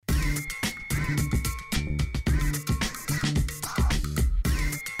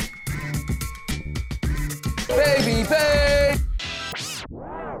Baby, babe.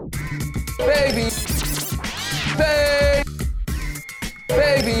 Baby, babe.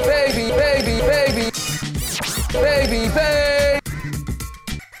 Baby, baby, baby, baby. Baby, babe.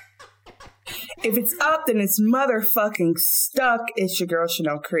 If it's up, then it's motherfucking stuck. It's your girl,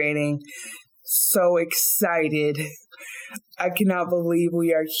 Chanel Creating. So excited. I cannot believe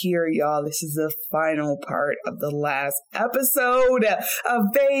we are here, y'all. This is the final part of the last episode of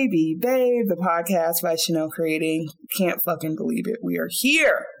Baby Babe, the podcast by Chanel Creating. Can't fucking believe it. We are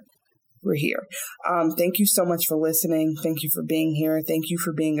here. We're here. Thank you so much for listening. Thank you for being here. Thank you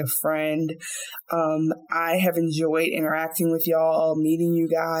for being a friend. I have enjoyed interacting with y'all, meeting you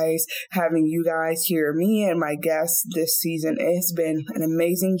guys, having you guys hear me and my guests this season. It's been an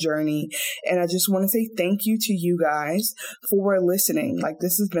amazing journey. And I just want to say thank you to you guys for listening. Like,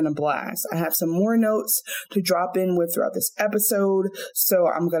 this has been a blast. I have some more notes to drop in with throughout this episode. So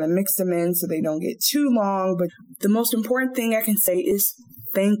I'm going to mix them in so they don't get too long. But the most important thing I can say is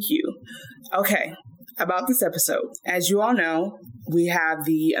thank you. Okay, about this episode. As you all know, we have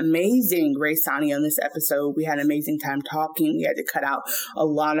the amazing Sanni on this episode. We had an amazing time talking. We had to cut out a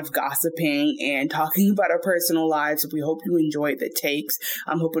lot of gossiping and talking about our personal lives. We hope you enjoyed the takes.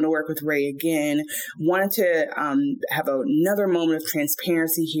 I'm hoping to work with Ray again. Wanted to have another moment of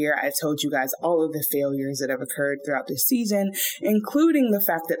transparency here. I told you guys all of the failures that have occurred throughout this season, including the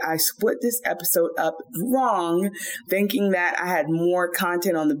fact that I split this episode up wrong, thinking that I had more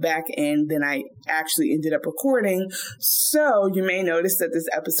content on the back end than I actually ended up recording. So you may notice that this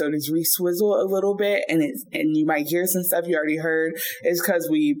episode is re-swizzled a little bit, and you might hear some stuff you already heard. It's because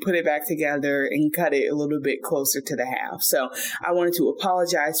we put it back together and cut it a little bit closer to the half. So I wanted to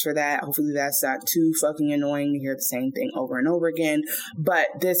apologize for that. Hopefully that's not too fucking annoying to hear the same thing over and over again. But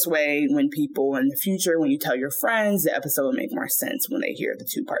this way, when people in the future, when you tell your friends, the episode will make more sense when they hear the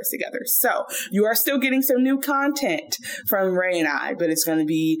two parts together. So you are still getting some new content from Ray and I, but it's going to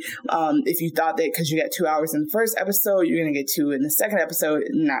be, if you thought that because you got 2 hours in the first episode, you're going to get 2 in the second episode,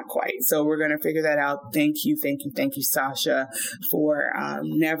 not quite. So we're going to figure that out. Thank you, Sasha, for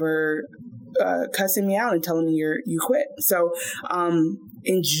never cussing me out and telling me you quit. So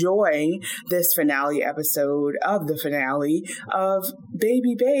enjoy this finale episode of the finale of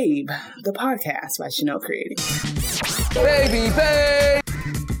Baby Babe, the podcast by Chanel Creating. Baby Babe.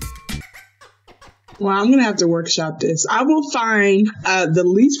 Well, I'm going to have to workshop this. I will find the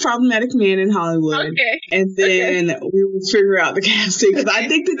least problematic man in Hollywood, and then we will figure out the casting. Because I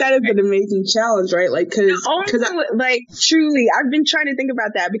think that is an amazing challenge, right? Like, because truly, I've been trying to think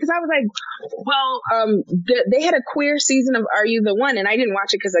about that because I was like, well, they had a queer season of Are You the One? And I didn't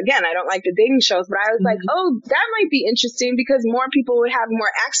watch it because, again, I don't like the dating shows. But I was like, oh, that might be interesting because more people would have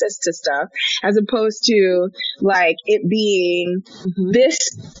more access to stuff as opposed to like it being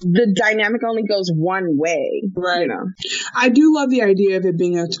the dynamic only goes one way, right? You know, I do love the idea of it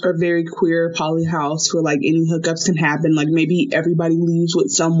being a very queer poly house where like any hookups can happen. Like maybe everybody leaves with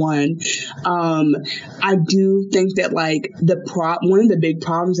someone. I do think that like one of the big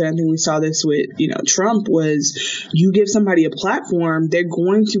problems, and I think we saw this with Trump, was you give somebody a platform, they're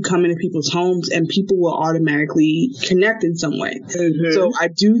going to come into people's homes and people will automatically connect in some way. So I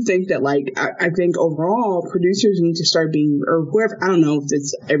do think that like I think overall producers need to start being, or whoever, I don't know if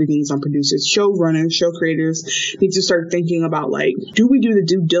it's everything's on producers, showrunners, show creators need to start thinking about like, do we do the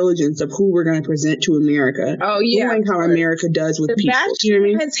due diligence of who we're going to present to America? Oh yeah, knowing how America does with people. Bachelor you know what I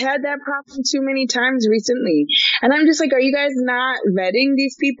mean? has had that problem too many times recently, and I'm just like, are you guys not vetting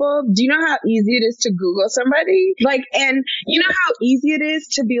these people? Do you know how easy it is to Google somebody? Like, and you know how easy it is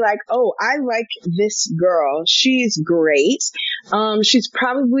to be like, oh, I like this girl, she's great. She's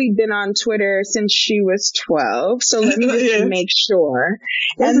probably been on Twitter since she was 12, so let me just make sure.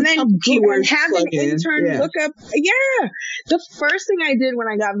 And then have an intern look up. Yeah. The first thing I did when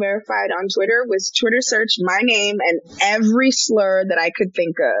I got verified on Twitter was Twitter search my name and every slur that I could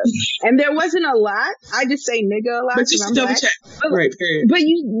think of. And there wasn't a lot. I just say nigga a lot. But just double check. Right, period.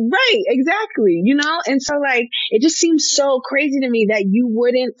 Right, exactly. You know? And so like, it just seems so crazy to me that you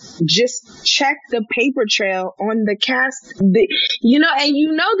wouldn't just check the paper trail on the cast. And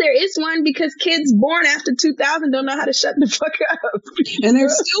there is one because kids born after 2000 don't know how to shut the fuck up. And they're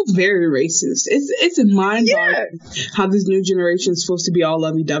still very racist. It's mind-boggling how this new generation is supposed to be all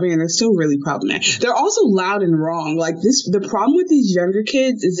lovey-dovey, and they're still really problematic. They're also loud and wrong. Like this, the problem with these younger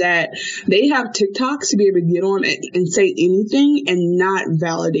kids is that they have TikToks to be able to get on it and say anything and not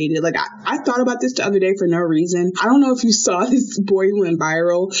validate it. Like I thought about this the other day for no reason. I don't know if you saw this boy who went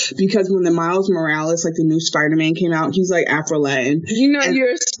viral because when the Miles Morales, like the new Spider-Man came out, he's like Afro-Latin.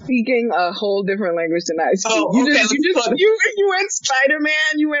 You're speaking a whole different language than I speak. Oh, you okay, you went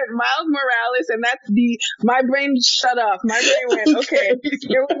Spider-Man, you went Miles Morales, and my brain shut off. My brain went, okay.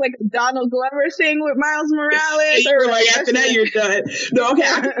 It was like Donald Glover thing with Miles Morales. Or like after that you're done. No, okay,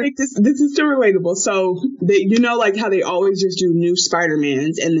 I can make this is still relatable. So they, like how they always just do new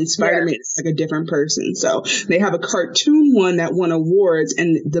Spider-Mans, and then Spider-Man is like a different person. So they have a cartoon one that won awards,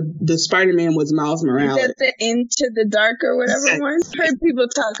 and the Spider-Man was Miles Morales. Is that the Into the Dark or whatever one? I've heard people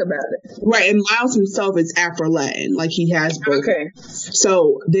talk about it. Right, and Miles himself is Afro-Latin, like he has both. Okay.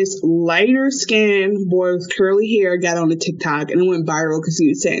 So this lighter skinned boy with curly hair got on the TikTok and it went viral because he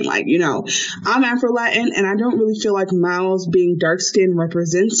was saying like, I'm Afro-Latin and I don't really feel like Miles being dark skinned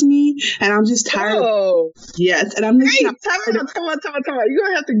represents me, and I'm just tired. Oh. Yes, and I'm just Hey, time out. You're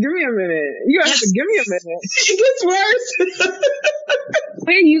gonna have to give me a minute. It gets worse.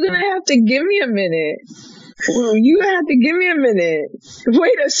 Wait, you're gonna have to give me a minute. Well, you have to give me a minute.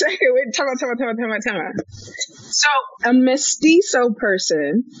 Wait a second. Wait, time out. So, a mestizo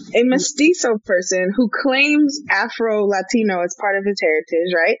person who claims Afro-Latino as part of his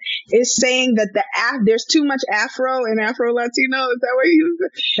heritage, right, is saying that there's too much Afro in Afro-Latino. Is that what you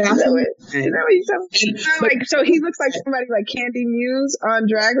said? Like, so he looks like somebody like Candy Muse on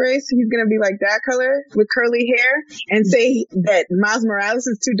Drag Race. He's going to be like that color with curly hair and say that Miles Morales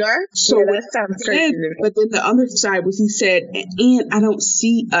is too dark? So that sounds crazy to me. But then the other side was he said, and I don't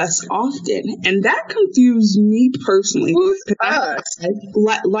see us often. And that confused me personally. Who's us?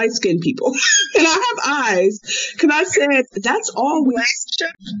 Light-skinned people. And I have eyes. Because I said, that's all we...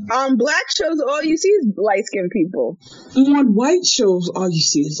 On black shows, all you see is light-skinned people. On white shows, all you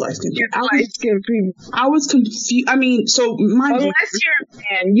see is light-skinned people. Light-skinned people. I was confused. I mean, so... Unless you're a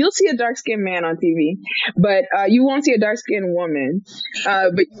man. You'll see a dark-skinned man on TV. But you won't see a dark-skinned woman.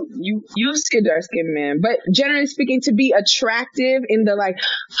 But you'll see a dark-skinned man. But generally speaking, to be attractive in the like,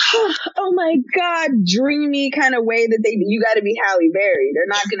 oh my God, dreamy kind of way that you got to be Halle Berry. They're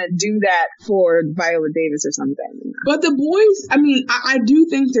not going to do that for Viola Davis or something. But the boys, I mean, I do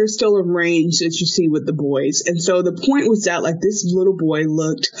think there's still a range that you see with the boys. And so the point was that like this little boy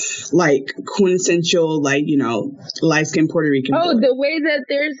looked like quintessential, like, light-skinned Puerto Rican boy. The way that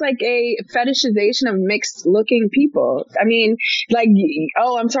there's like a fetishization of mixed looking people. I mean, like,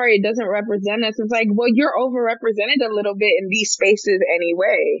 I'm sorry, it doesn't represent us. It's like, well, you're overrepresented a little bit in these spaces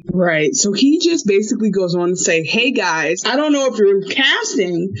anyway. Right. So he just basically goes on to say, hey guys, I don't know if you're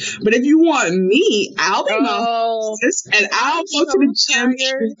casting, but if you want me, I'll be and I'll go to the gym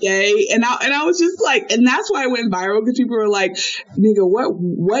every day. And I was just like, and that's why it went viral, because people were like, nigga,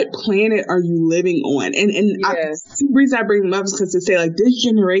 what planet are you living on? And the reason I bring them up is because to say like this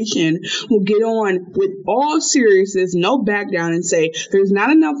generation will get on with all seriousness, no back down, and say there's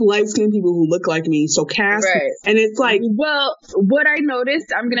not enough light-skinned people who look like me, so cast me. And it's like, well, what I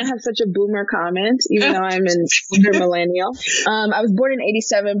noticed, I'm gonna have such a boomer comment, even though I'm an older millennial. I was born in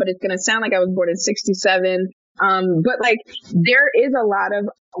 87, but it's gonna sound like I was born in 67. But like there is a lot of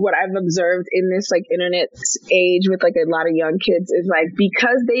what I've observed in this like internet age with like a lot of young kids is like,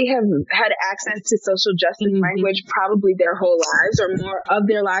 because they have had access to social justice language probably their whole lives or more of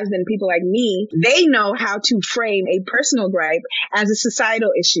their lives than people like me, they know how to frame a personal gripe as a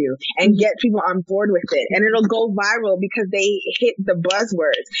societal issue and get people on board with it. And it'll go viral because they hit the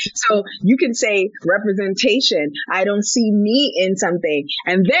buzzwords. So you can say representation, I don't see me in something.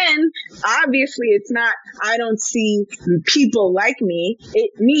 And then obviously it's not, I don't see people like me.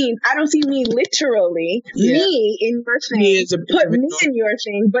 It means I don't see me literally, me in your thing, put me in your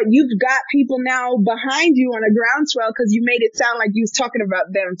thing, but you've got people now behind you on a groundswell because you made it sound like you was talking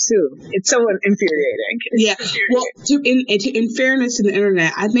about them too. It's so infuriating. Well, in fairness to the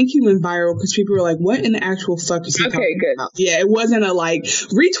internet, I think he went viral because people were like, what in the actual fuck is he talking about? Yeah, it wasn't a like,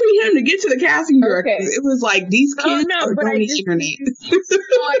 retweet him to get to the casting director. It was like, these kids are going to the internet.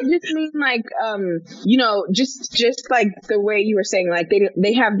 I just mean like, just like the way you were saying, like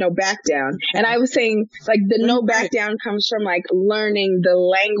they have no back down. And I was saying like the no back down comes from like learning the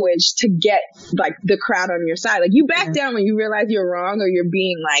language to get like the crowd on your side. Like you back down when you realize you're wrong or you're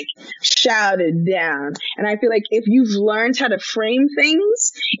being like shouted down. And I feel like if you've learned how to frame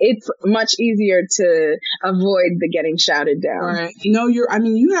things, it's much easier to avoid the getting shouted down. Right. No, you're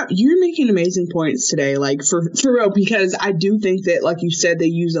making amazing points today, like for real, because I do think that, like you said, they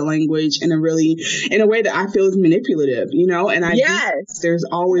use the language in a way that I feel is manipulative, and I yes, there's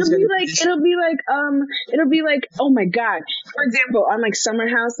always it'll be like, oh my God. For example, on like Summer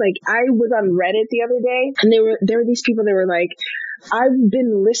House, like I was on Reddit the other day, and there were these people that were like, I've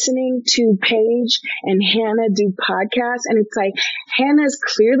been listening to Paige and Hannah do podcasts, and it's like Hannah's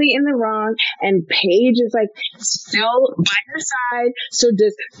clearly in the wrong and Paige is like still by her side. So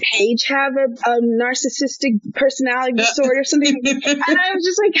does Paige have a narcissistic personality disorder or something? And I was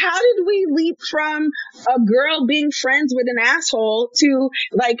just like, how did we leap from a girl being friends with an asshole to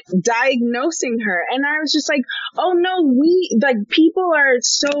like diagnosing her? And I was just like, oh no, people are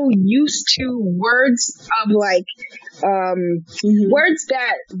so used to words of like, words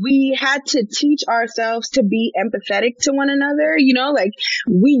that we had to teach ourselves to be empathetic to one another, like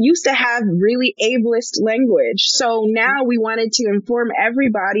we used to have really ableist language. So now we wanted to inform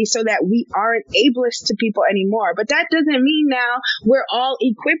everybody so that we aren't ableist to people anymore. But that doesn't mean now we're all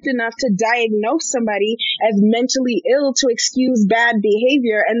equipped enough to diagnose somebody as mentally ill to excuse bad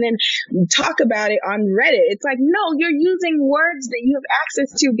behavior and then talk about it on Reddit. It's like, no, you're using words that you have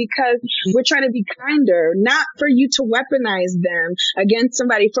access to because we're trying to be kinder, not for you to weaponize them against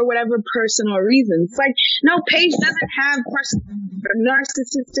somebody for whatever personal reasons. It's like, no, Paige doesn't have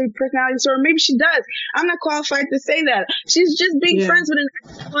narcissistic personality disorder. Maybe she does. I'm not qualified to say that. She's just being friends with an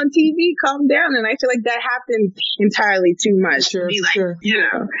actor on TV. Calm down. And I feel like that happens entirely too much. Sure, like, sure.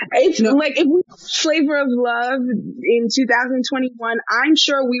 It's like if we Flavor of Love in 2021, I'm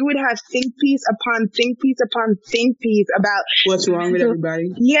sure we would have think piece upon think piece upon think piece about what's wrong with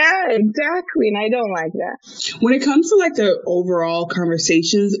everybody. Yeah, exactly. And I don't like that. When it comes to like the overall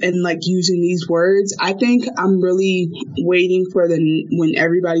conversations and like using these words, I think I'm really waiting for when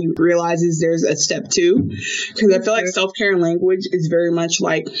everybody realizes there's a step 2, because I feel like self-care and language is very much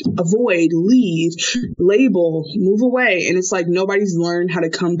like avoid, leave, label, move away, and it's like nobody's learned how to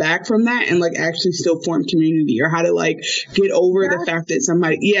come back from that and like actually still form community, or how to like get over the fact that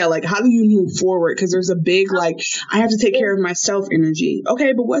somebody like how do you move forward, because there's a big like I have to take care of myself energy.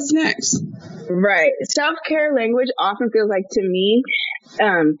 Okay, but what's next? Right. Self-care language often feels like to me,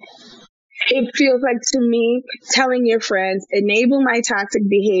 it feels like to me telling your friends, enable my toxic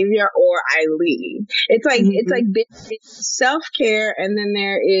behavior or I leave. It's like it's self-care, and then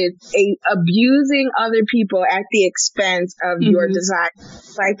there is abusing other people at the expense of your desire.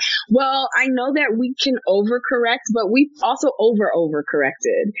 It's like, well, I know that we can overcorrect, but we've also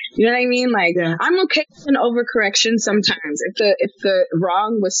overcorrected. You know what I mean? Like, I'm okay with an overcorrection sometimes if the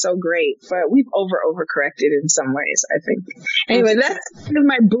wrong was so great, but we've overcorrected in some ways, I think. Anyway, that's kind of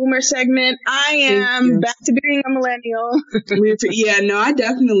my boomer segment. I am back to being a millennial. I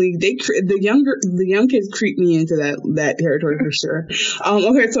definitely the young kids creep me into that territory for sure.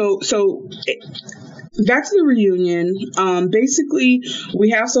 Okay, so back to the reunion. Basically, we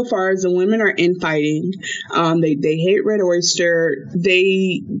have so far is the women are infighting. They hate Red Oyster.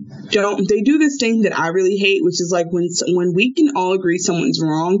 They do this thing that I really hate, which is like when we can all agree someone's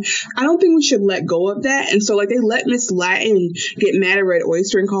wrong, I don't think we should let go of that. And so like they let Miss Latin get mad at Red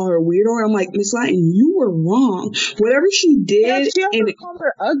Oyster and call her a weirdo. And I'm like, Miss Latin, you were wrong. Whatever she did, she also called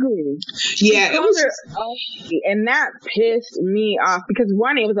her ugly. It was her ugly, and that pissed me off because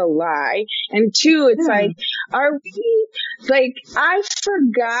one, it was a lie, and two, it's like, are we like? I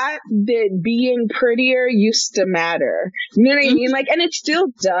forgot that being prettier used to matter. You know what I mean? Like, and it still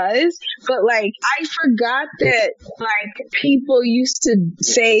does, but like, I forgot that like people used to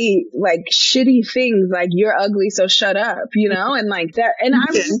say like shitty things like "you're ugly, so shut up," and like that. And I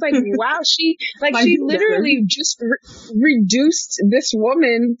was just like, wow, she literally just reduced this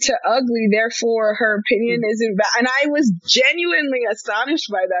woman to ugly. Therefore, her opinion isn't bad. And I was genuinely astonished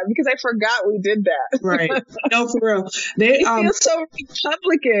by that because I forgot we did that. Right. No, for real. They feel so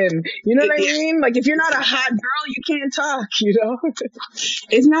Republican. You know what I mean? Like, if you're not a hot girl, you can't talk,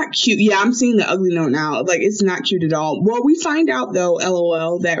 It's not cute. Yeah, I'm seeing the ugly note now. Like, it's not cute at all. Well, we find out, though,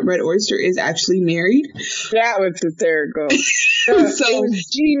 LOL, that Red Oyster is actually married. That was hysterical. So it was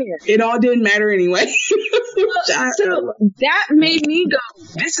genius. It all didn't matter anyway. So that made me go,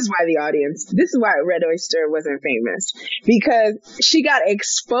 this is why Red Oyster wasn't famous, because she got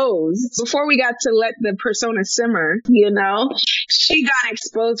exposed before we got to let the persona simmer, you know? She got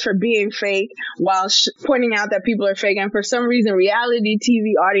exposed for being fake while pointing out that people are fake. And for some reason, reality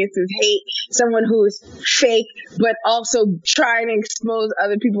TV audiences hate someone who is fake, but also try and expose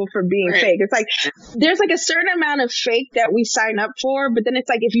other people for being fake. It's like, there's like a certain amount of fake that we sign up for, but then it's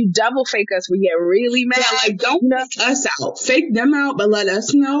like, if you double fake us, we get really mad. Yeah, like, don't fake us out. Fake them out, but let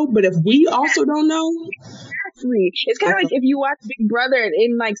us know. But if we also don't know. Exactly. It's kind of like if you watch Big Brother,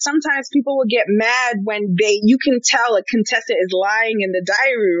 and like sometimes people will get mad when you can tell a contestant is lying in the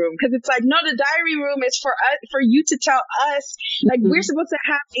diary room, because it's like, no, the diary room is for us, for you to tell us, like, we're supposed to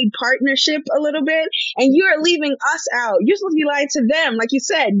have a partnership a little bit, and you are leaving us out. You're supposed to be lying to them, like you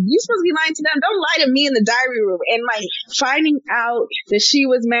said. You're supposed to be lying to them. Don't lie to me in the diary room. And like finding out that she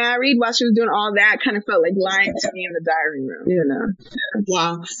was married while she was doing all that kind of felt like lying to me in the diary room, you know?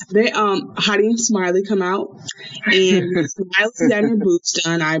 Wow. They Hottie and Smiley come out, and Smiley's got her boobs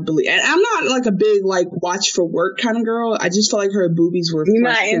done, I believe. And I'm not like a big like watch for work kind of girl. I just felt like her boobies were. You're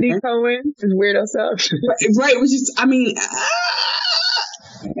not Andy Cohen, his weirdo stuff. Right, which is, I mean,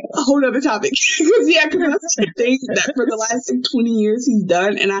 a whole other topic. Because that's the thing that for the last like 20 years he's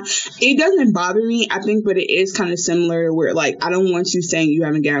done, and it doesn't bother me, I think, but it is kind of similar where like I don't want you saying you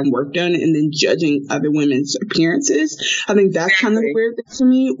haven't gotten work done and then judging other women's appearances. I think that's kind of the weird thing for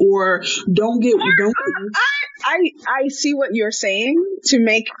me. Or don't. I see what you're saying, to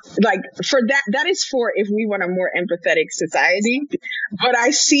make like for that is for if we want a more empathetic society. But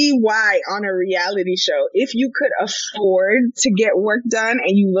I see why on a reality show, if you could afford to get work done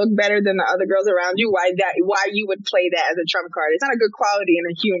and you look better than the other girls around you, why you would play that as a trump card. It's not a good quality in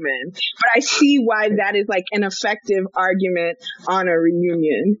a human, but I see why that is like an effective argument on a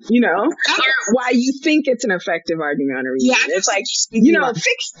reunion, you know, or why you think it's an effective argument on a reunion. Yeah, it's like, you know,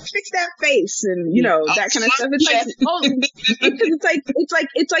 fix that face and, you know, that kind of stuff. It's like, because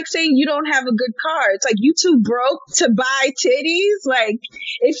it's like saying you don't have a good car. It's like, you too broke to buy titties. Like,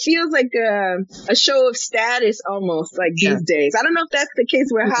 it feels like a show of status almost, like these days. I don't know if that's the case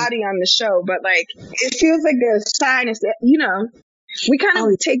with Hottie on the show, but like it feels like a sign of, you know, we kind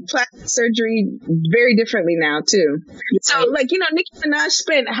of take plastic surgery very differently now too. So like, you know, Nicki Minaj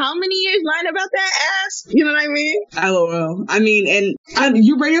spent how many years lying about that ass? You know what I mean? LOL. I mean, and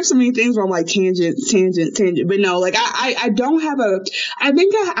you bring up so many things where I'm like tangent. But no, like I don't have I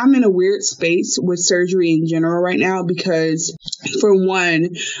think I'm in a weird space with surgery in general right now, because for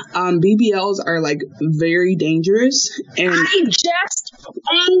one, BBLs are like very dangerous. And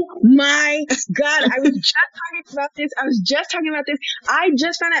oh my God, I was just talking about this. I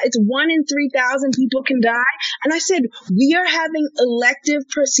just found out it's 1 in 3,000 people can die. And I said, we are having elective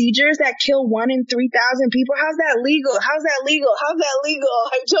procedures that kill 1 in 3,000 people. How's that legal?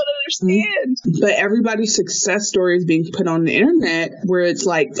 I don't understand. But everybody's success story is being put on the internet where it's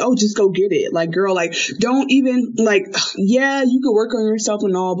like, oh, just go get it. Like, girl, like, don't even, like, yeah, you could work on yourself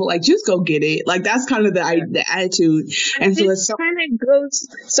and all, but like, just go get it. Like, that's kind of the attitude. And so it's kind of goes,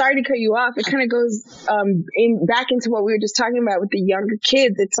 sorry to cut you off, it kind of goes back into what we were just talking about with the younger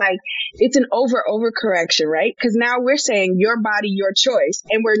kids. It's like, it's an overcorrection, right? Because now we're saying your body, your choice,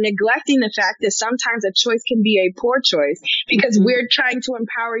 and we're neglecting the fact that sometimes a choice can be a poor choice because we're trying to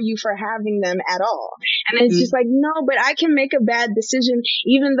empower you for having them at all. And it's just like, no, but I can make a bad decision,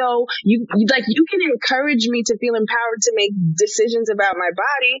 even though you can encourage me to feel empowered to make decisions about my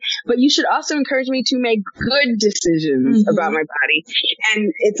body, but you should also encourage me to make good decisions about my body. And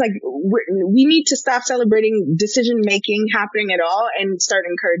it's like, we need to stop celebrating decision making happening at all and start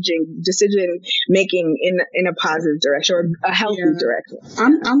encouraging decision making in a positive direction or a healthy direction.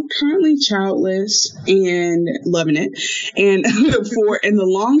 I'm currently childless and loving it. And in the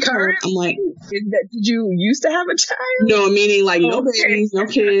long term, I'm like, did you used to have a child? No, meaning like no babies, no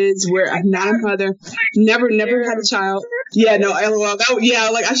kids. I'm not a mother. Never had a child. Yeah, no, LOL.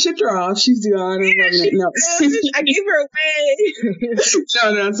 Like I shipped her off. She's gone. I'm loving it. No, I gave her away.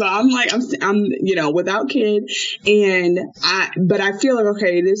 No. So I'm like, I'm you know, without kid, but I feel like,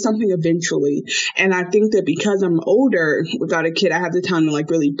 okay, it is something eventually. And I think that because I'm older without a kid, I have the time to like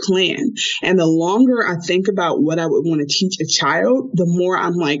really plan. And the longer I think about what I would want to teach a child, the more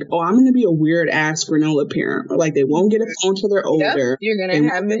I'm like, oh, I'm going to be a weird ass granola parent. Or like they won't get a phone till they're older. Yep. You're going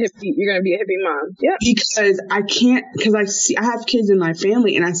to be a hippie mom. Yeah. Because I have kids in my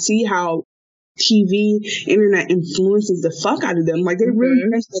family and I see how TV, internet influences the fuck out of them. Like, they really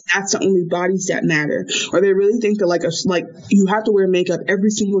think that that's the only bodies that matter, or they really think that like you have to wear makeup every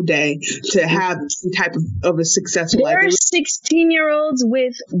single day to have some type of a successful life. There are 16-year-olds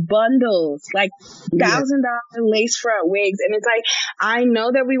with bundles, like $1,000 lace front wigs, and it's like, I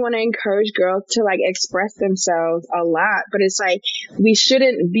know that we want to encourage girls to like express themselves a lot, but it's like we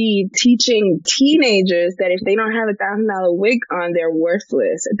shouldn't be teaching teenagers that if they don't have $1,000 wig on, they're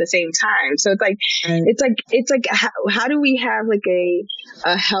worthless at the same time. So it's like how do we have like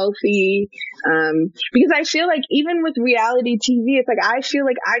a healthy because I feel like even with reality TV, it's like I feel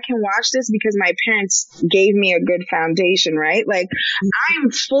like I can watch this because my parents gave me a good foundation, right? Like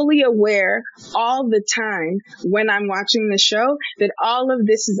I'm fully aware all the time when I'm watching the show that all of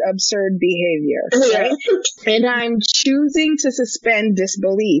this is absurd behavior, right? And I'm choosing to suspend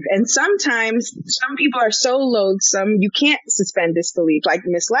disbelief. And sometimes some people are so loathsome you can't suspend disbelief, like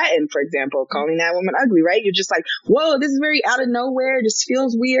Miss Latin, for example, calling that woman ugly, right? You're just like, whoa, this is very out of nowhere. It just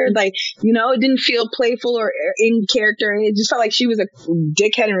feels weird. Like, you know, it didn't feel playful or in character. It just felt like she was a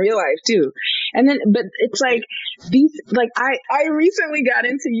dickhead in real life too. And then, but it's like these, like I recently got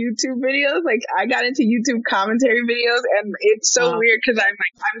into YouTube videos. Like I got into YouTube commentary videos, and it's so weird because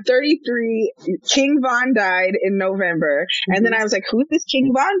I'm 33. King Von died in November, and then I was like, who's this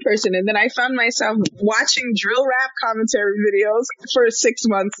King Von person? And then I found myself watching drill rap commentary videos for 6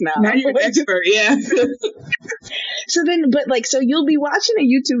 months now. Now you're an expert, yeah. So then, but like, so you'll be watching a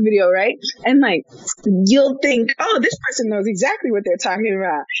YouTube video, right? And like, you'll think, oh, this person knows exactly what they're talking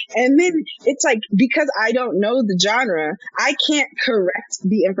about. And then it's like, because I don't know the genre, I can't correct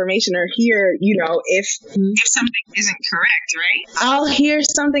the information or hear, you know, if something isn't correct, right? I'll hear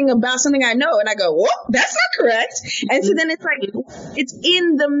something about something I know and I go, whoa, that's not correct. And so then it's like, it's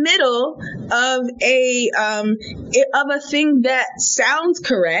in the middle of a thing that sounds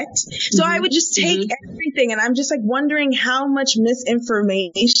correct. So I would just take everything, and I'm just like wondering how much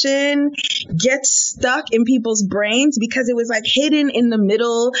misinformation gets stuck in people's brains because it was like hidden in the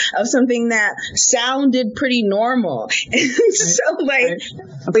middle of something that sounded pretty normal. So like,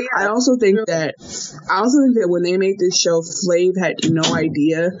 but I also think that when they made this show, Flav had no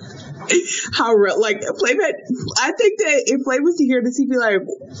idea how real, like Flav had. I think that if Flav was to hear this, he'd be like,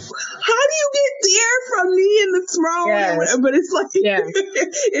 how do you get there from me in the throne? Yes. But it's like,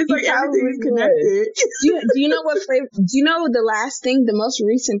 it's like everything is connected. Do you know what Flav? Do you know the last thing, the most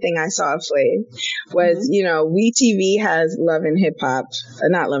recent thing I saw of Flav was, you know, WeTV has Love and Hip Hop,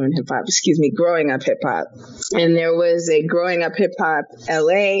 not Love and Hip Hop, excuse me, Growing Up Hip Hop, and there was a Growing Up Hip Hop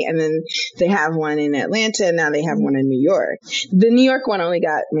LA, and then they have one in Atlanta, and now they have one in New York. The New York one only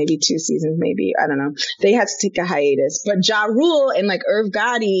got maybe 2 seasons, maybe, I don't know. They had to take a hiatus, but Ja Rule and like Irv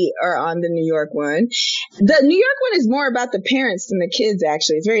Gotti are on the New York one. The New York one is more about the parents than the kids,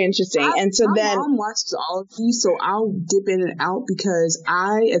 actually. It's very interesting. And so my mom watches all of these, so I'll dip in and out because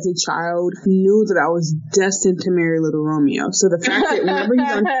I, as a child, knew that I was destined to marry Little Romeo. So the fact that whenever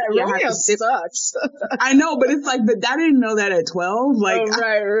he's on TV, Romeo sucks. I know, but it's like, but I didn't know that at 12. Like,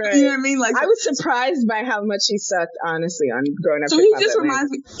 right. You know what I mean? Like, I was surprised by how much he sucked, honestly, on Growing Up. So he just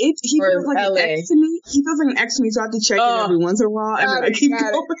reminds me. He feels like LA. an ex to me. He feels like an ex to me, so I have to check in every once in a while, and then I keep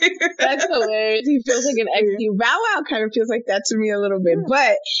going. That's hilarious. He feels like an ex. Bow Wow kind of feels like that to me a little bit.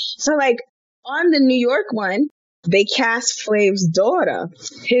 But so like on the New York one, they cast Flav's daughter,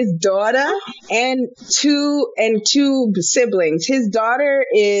 his daughter, and two siblings. His daughter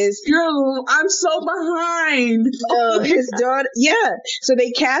is, girl, I'm so behind. His daughter, yeah. So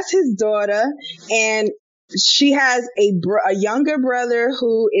they cast his daughter, and she has a younger brother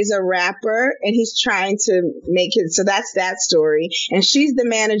who is a rapper, and he's trying to make it. So that's that story. And she's the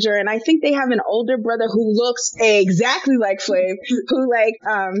manager. And I think they have an older brother who looks exactly like Flav,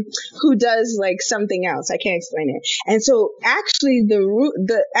 who does like something else. I can't explain it. And so actually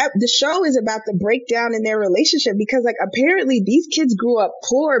the show is about the breakdown in their relationship, because like apparently these kids grew up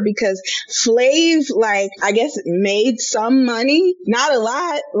poor because Flav, like, I guess made some money, not a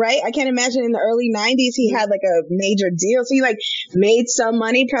lot, right? I can't imagine in the early 90s he had like a major deal. So he like made some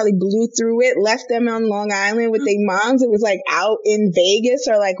money, probably blew through it, left them on Long Island with their moms. It was like out in Vegas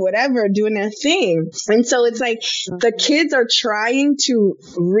or like whatever, doing their thing. And so it's like the kids are trying to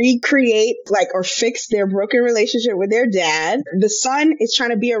recreate like or fix their broken relationship with their dad. The son is trying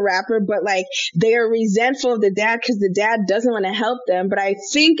to be a rapper, but like they are resentful of the dad because the dad doesn't want to help them. But I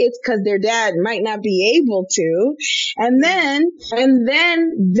think it's because their dad dad might not be able to. And then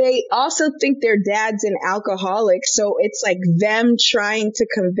they also think their dad's an alcoholic. So it's like them trying to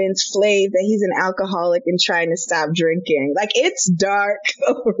convince Flav that he's an alcoholic and trying to stop drinking. Like, it's dark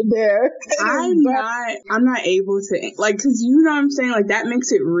over there. I'm not able to, like, cause you know what I'm saying? Like, that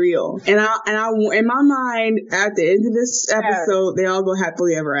makes it real. And I, in my mind, at the end of this episode, they all go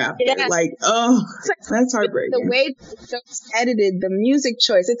happily ever after. Yeah. Like, oh, that's heartbreaking. The way the show's edited, the music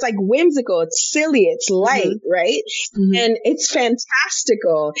choice, it's like whimsical, it's silly, it's light, right? And it's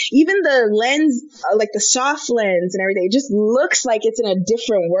fantastical. Even the lens, like the soft lens and everything, it just looks like it's in a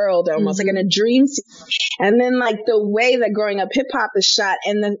different world almost, like in a dream scene. And then like the way that growing up hip hop is shot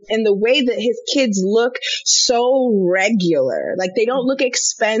and the way that his kids look so regular. Like, they don't look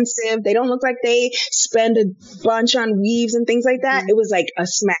expensive. They don't look like they spend a bunch on weaves and things like that. It was like a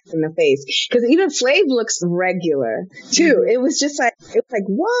smack in the face. Because even Flav looks regular too. It was just like,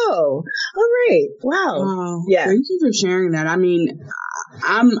 whoa, all right, wow. Yeah. Thank you for sharing that. I mean,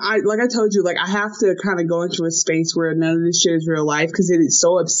 I like I told you, like, I have to kind of go into a space where none of this shit is real life because it is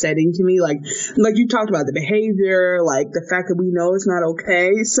so upsetting to me. Like you talked about the behavior, like the fact that we know it's not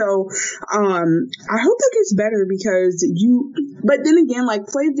okay. So, I hope that gets better because but then again, like,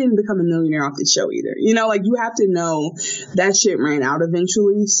 Flav didn't become a millionaire off the show either. You know, like, you have to know that shit ran out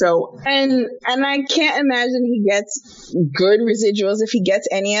eventually. So, and I can't imagine he gets good residuals if he gets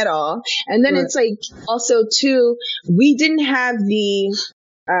any at all. And then it's like, also too, we didn't have the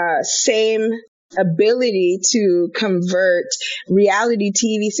same ability to convert reality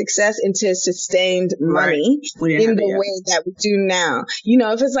TV success into sustained money in the way that we do now. You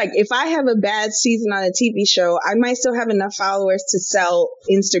know, if it's like, if I have a bad season on a TV show, I might still have enough followers to sell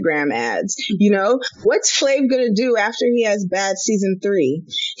Instagram ads. You know, what's Flav gonna do after he has bad season 3?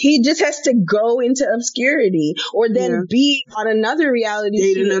 He just has to go into obscurity or then be on another reality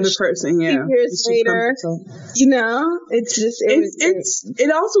date TV another person. Yeah, years later. You know, it's just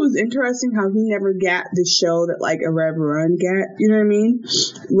it also is interesting how he never got the show that like a Rev Run got. You know what I mean?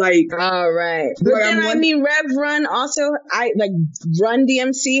 Like, all right. But then I mean, Rev Run also, Run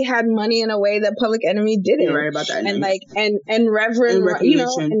DMC had money in a way that Public Enemy didn't. You're right about that. And like, and Reverend, you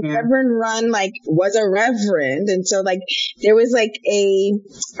know, and Reverend Run like was a reverend, and so like there was like a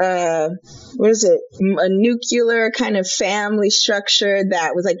a nuclear kind of family structure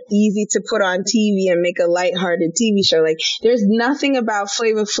that was like easy to put on TV and make a lighthearted TV show. Like, there's nothing about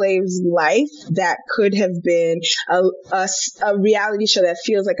Flavor Flav's life that could have been a reality show that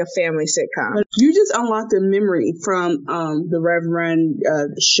feels like a family sitcom. You just unlocked a memory from the Reverend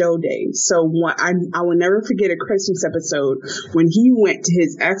show days. So I will never forget a Christmas episode when he went to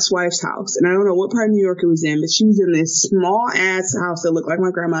his ex-wife's house, and I don't know what part of New York it was in, but she was in this small ass house that looked like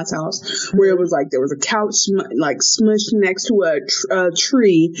my grandma's house, where it was like there was a couch like smushed next to a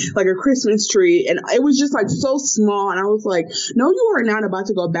tree, like a Christmas tree, and it was just like so small, and I was like, no, you are not about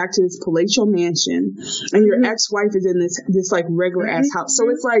to go back to this palatial mansion and your ex-wife is in this like regular ass house. So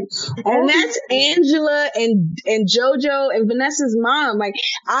it's like, and that's Angela and JoJo and Vanessa's mom. Like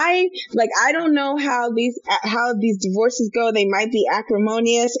I don't know how these divorces go. They might be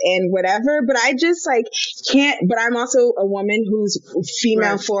acrimonious and whatever, but I just like can't. But I'm also a woman who's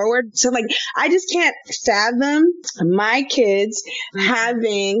female forward, so like I just can't fathom my kids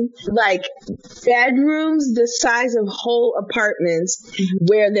having like bedrooms the size of whole apartments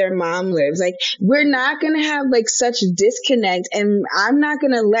where their mom lives. Like, we're not gonna have like such disconnect, and I'm not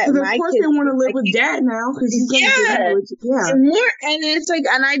gonna let my kids. Of course, they want to live with dad now because he's and it's like,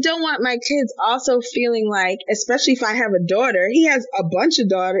 and I don't want my kids also feeling like, especially if I have a daughter. He has a bunch of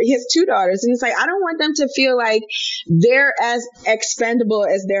daughters. He has 2 daughters, and it's like I don't want them to feel like they're as expendable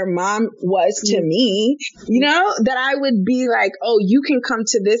as their mom was to me. You know, that I would be like, oh, you can come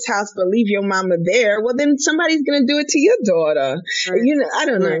to this house, but leave your mama there. Well, then somebody's gonna do it to your daughter. You know, I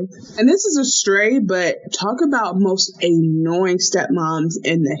don't know. And this is a stray, but talk about most annoying stepmoms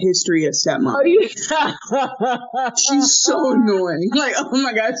in the history of stepmoms. Oh, yeah. She's so annoying. Like, oh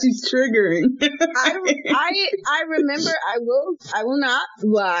my God, she's triggering. I remember, I will not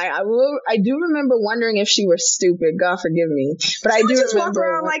lie. I do remember wondering if she were stupid. God forgive me. But I do just remember. Walk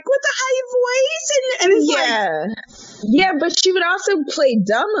around like, with the high voice. And it's like. Yeah, but she would also play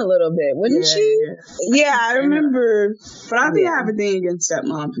dumb a little bit, wouldn't she? Yeah, I remember. But I think I have a thing against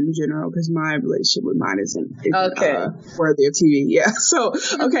stepmoms in general because my relationship with mine isn't worthy of TV. Yeah. So,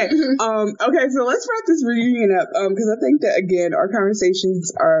 okay. So let's wrap this reunion up because I think that, again, our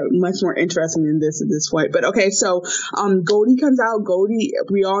conversations are much more interesting than this at this point. But okay, so Goldie comes out. Goldie,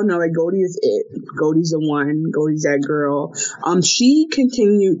 we all know that Goldie is it. Goldie's the one. Goldie's that girl. She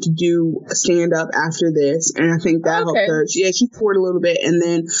continued to do stand up after this, and I think that helped her. She toured a little bit, and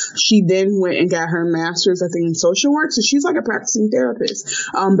then she went and got her master's, I think, in social work. So she's like a practicing therapist.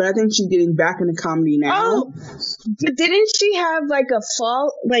 But I think she's getting back into comedy now. Oh, didn't she have like a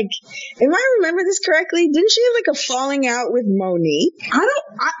fall? Like, if I remember this correctly, didn't she have like a falling out with Monique?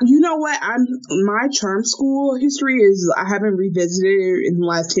 You know what? My charm school history is I haven't revisited it in the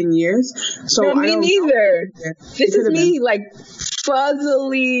last 10 years. So no, me neither. This is me like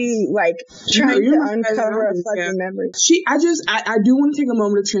fuzzily like trying to uncover a fucking memory. I do want to take a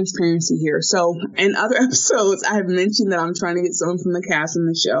moment of transparency here. So in other episodes, I have mentioned that I'm trying to get someone from the cast in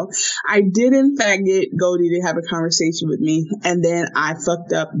the show. I did in fact get Goldie to have a conversation with me, and then I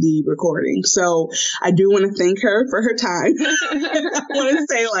fucked up the recording. So I do want to thank her for her time. I want to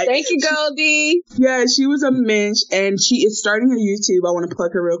say thank you, Goldie. Yeah, she was a mensch, and she is starting her YouTube. I want to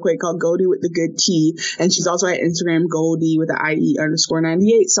plug her real quick, called Goldie with the Good Tea, and she's also at Instagram Goldie with the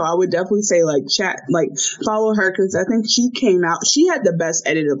IE_98. So I would definitely say follow her, because I think she came out. She had the best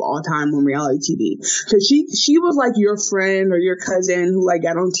edit of all time on reality TV, because she was like your friend or your cousin who like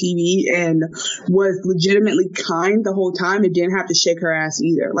got on TV and was legitimately kind the whole time and didn't have to shake her ass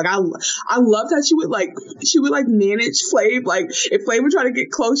either. Like I loved how she would manage Flav. Like if Flav would try to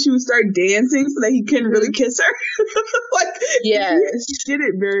get close, she would start dancing so that he couldn't really kiss her. She did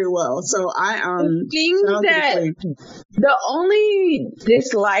it very well. So the only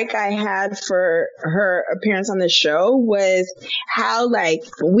dislike I had for her appearance on the show was how like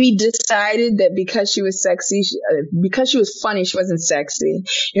we decided that because she was sexy, because she was funny, she wasn't sexy.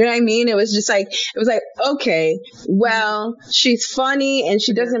 You know what I mean? It was like, okay, well, she's funny and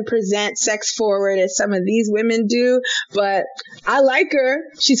she doesn't present sex forward as some of these women do, but I like her.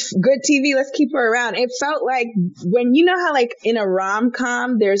 She's good TV. Let's keep her around. It felt like when, you know how like in a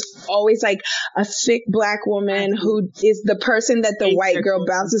rom-com, there's always like a thick black woman who is the person that the white girl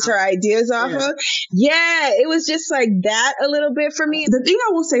bounces her ideas off of. Yeah, it was just like that a little bit for me. The thing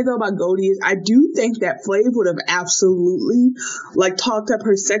I will say though about Goldie is I do think that Flav would have absolutely like talked up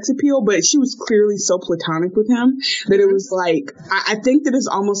her sex appeal, but she was clearly so platonic with him that it was like, I think that it's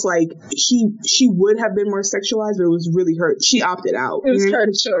almost like she would have been more sexualized, but it was really her. She opted out. It was her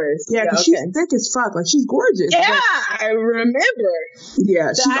choice. Yeah, because she's thick as fuck. Like she's gorgeous. Yeah, I remember.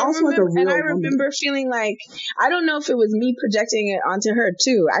 Yeah, she's also like a real woman. And I remember feeling like, I don't know if it was me projecting it onto her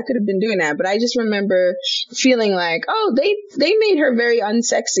too. I could have been doing that, but I just remember feeling like, oh, they made her very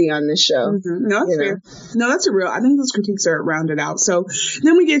unsexy on this show. Mm-hmm. No, that's fair. No, that's a real. I think those critiques are rounded out. So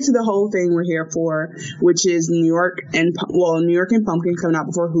then we get to the whole thing we're here for, which is New York and Pumpkin coming out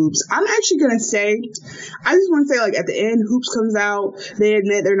before Hoops. I'm actually gonna say, I just want to say, like at the end, Hoops comes out. They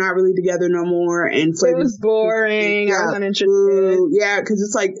admit they're not really together no more, and Flav was boring. Yeah, I was uninterested. Yeah, because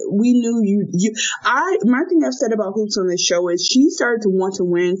it's like we knew my thing I've said about Hoops on this show is she started to want to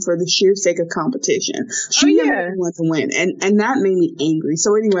win for the sheer sake of competition. She didn't want to win, and that made me angry.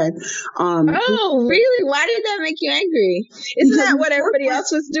 So anyway, really? Why did that make you angry? Isn't that what everybody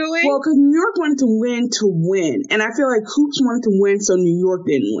else was doing? Well, because New York wanted to win, and I feel like Hoops wanted to win, so New York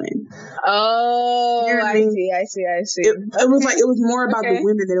didn't win. Oh, you know I see. It was like it was more about the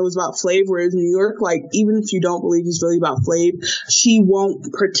women than it was about Flav. Whereas New York, like even if you don't believe it's really about Flav, she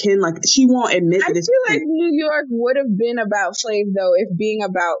won't pretend like she won't admit that it's. I feel like New York would have been about Flav though if being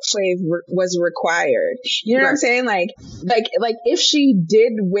about Flav was required. You know what I'm saying? Like if she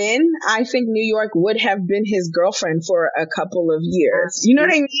did win, I think New York would have been his girlfriend for a couple of years. You know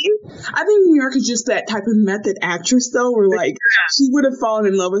what I mean? I think New York is just that type of method actress though, where like she would have fallen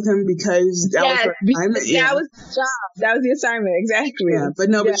in love with him because that was her assignment. That was the job. That was the assignment, exactly. Yeah, but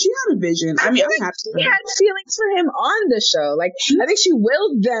she had a vision. I mean, she had feelings for him on the show. Like I think she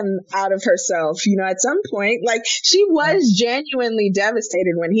willed them out of herself. You know, at some point, like she was genuinely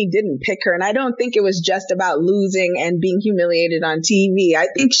devastated when he didn't pick her, and I don't think it was just about losing and being humiliated on TV. I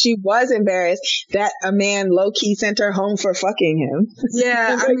think she was embarrassed that a man low key sent her home for fucking him.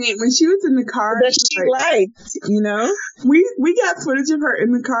 Yeah, I mean, when she was in the car, that she liked, you know, we got footage of her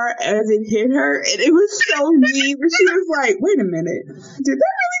in the car as it hit her, and it was so mean. But she was like, "Wait a minute, did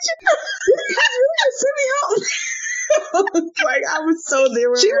that really just send me home?" Like I was so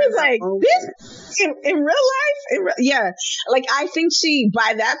there. She was like, "This in real life, yeah." Like I think she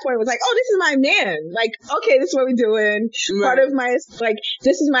by that point was like, "Oh, this is my man." Like, okay, this is what we're doing. Right. Part of my like,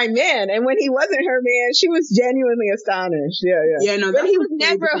 this is my man. And when he wasn't her man, she was genuinely astonished. Yeah. No, but he was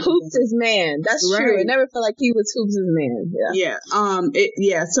never Hoops' man. That's true. It never felt like he was Hoops' man.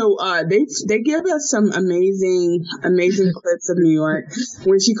 Yeah. So they give us some amazing clips of New York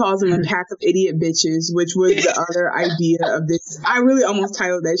when she calls them a pack of idiot bitches, which was the other idea of this. I really almost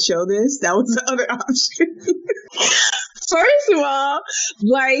titled that show this. That was the other option. First of all,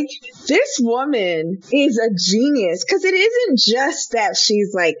 like, this woman is a genius, because it isn't just that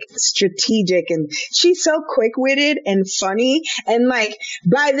she's like strategic and she's so quick-witted and funny, and like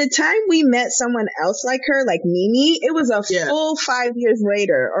by the time we met someone else like her, like Mimi, it was a full 5 years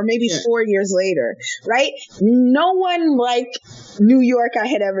later, or maybe 4 years later, right? No one like New York I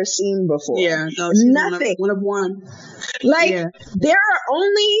had ever seen before. Yeah, no, nothing. One of one. Like, there are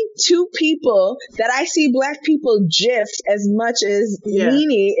only two people that I see black people gift as much as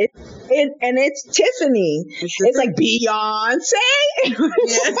Nene, and it's Tiffany. It's like Beyonce.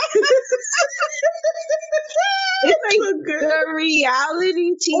 It's like the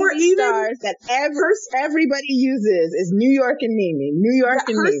reality TV stars that everybody uses is New York and Nene. New York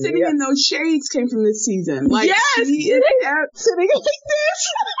and Nene. Her sitting in those shades came from this season. Like, yes, she is sitting like this.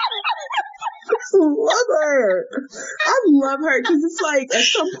 I love her. I love her because it's like at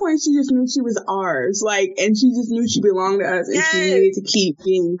some point she just knew she was ours, like, and she just knew she belonged to us, and she needed to keep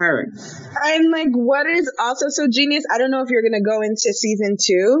being her. And like, what is also so genius? I don't know if you're gonna go into season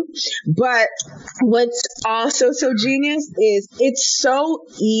 2, but what's also so genius is it's so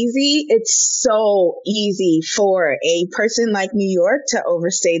easy. It's so easy for a person like New York to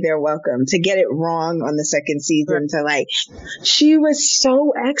overstay their welcome, to get it wrong on the second season, to like, she was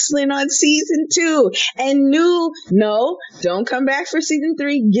so excellent on season 2 and knew, no, don't come back for season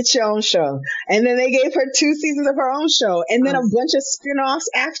 3, get your own show. And then they gave her 2 seasons of her own show and then a bunch of spin-offs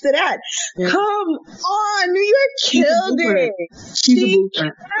after that. Come on, New York killed it. She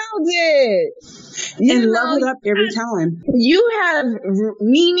killed it. And leveled up every time. You have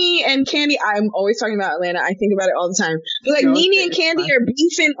Nene and Candy. I'm always talking about Atlanta. I think about it all the time. But like, Nene and Candy are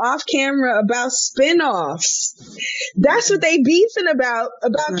beefing off camera about spin-offs. That's what they beefing about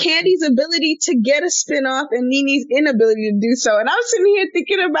Candy's ability to get a spin-off and Nene's inability to do so. And I'm sitting here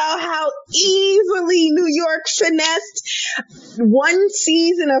thinking about how easily New York finessed one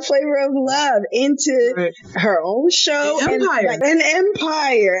season of Flavor of Love into her own show and an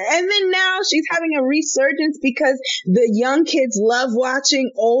empire. And then now she's having a resurgence because the young kids love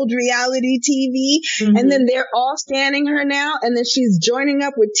watching old reality TV, and then they're all standing her now, and then she's joining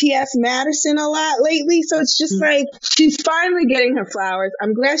up with T.S. Madison a lot lately. So it's just like, she's finally getting her flowers.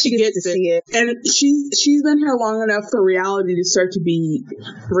 I'm glad she gets to see it. And she's been here long enough for reality to start to be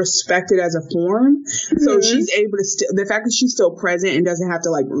respected as a form. So she's able to the fact that she's still present and doesn't have to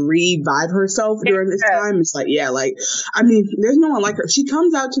like revive herself during this time, it's like, I mean, there's no one like her. She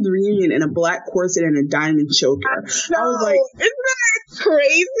comes out to the reunion in a black corset and a diamond choker. I was like, isn't that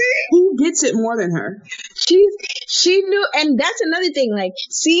crazy? Who gets it more than her? She knew, and that's another thing, like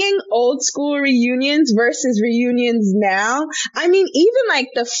seeing old school reunions versus reunions now. I mean, even like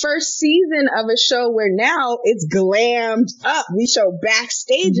the first season of a show where now it's glammed up. We show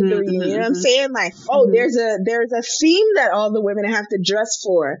backstage at the reunion. You know what I'm saying? Like, there's a theme that all the women have to dress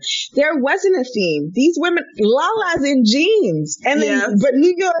for. There wasn't a theme. These women, Lala's in jeans, and then, but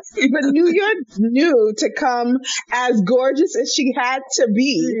New York knew to come as gorgeous as she had to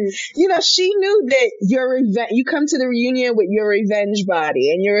be. You know, she knew that you come to the reunion with your revenge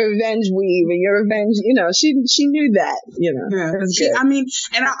body and your revenge weave and your revenge, you know, she knew that, you know. I mean,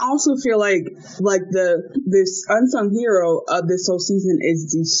 and I also feel like this unsung hero of this whole season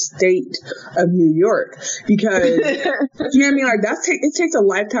is the state of New York, because you know what I mean? Like, it takes a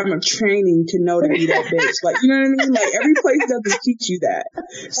lifetime of training to know to be that bitch. Like, you know what I mean? Like, every place doesn't teach you that.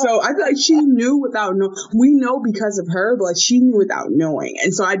 So I feel like she knew without knowing. We know because of her, but like, she knew without knowing.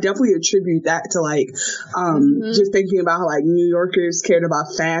 And so I definitely attribute that to like, just thinking about how like New Yorkers cared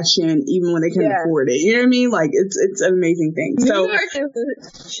about fashion even when they couldn't afford it. You know what I mean? Like, it's an amazing thing.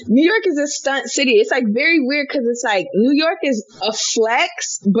 New York is a stunt city. It's like very weird because it's like New York is a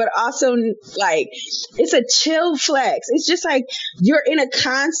flex, but also like it's a chill flex. It's just like you're in a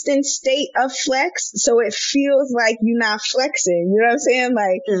constant state of flex, so it feels like you're not flexing. You know what I'm saying?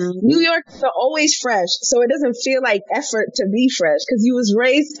 Like New York is always fresh, so it doesn't feel like effort to be fresh because you was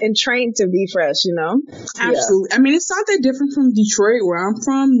raised and trained to be fresh. You know? Absolutely. I mean, it's not that different from Detroit, where I'm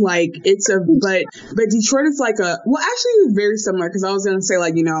from. Like, but Detroit is like actually it's very similar, because I was gonna say,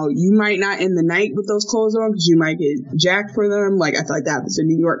 like, you know, you might not end the night with those clothes on because you might get jacked for them. Like, I feel like that happens in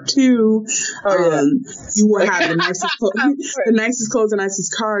New York too. You will have the nicest clothes, the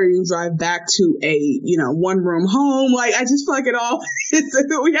nicest car, and you drive back to a, you know, one room home. Like, I just feel like it all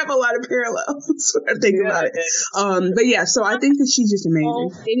we have a lot of parallels when I think about it. But yeah, so I think that she's just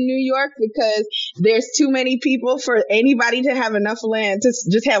amazing in New York because there's too many people for anybody to have enough land to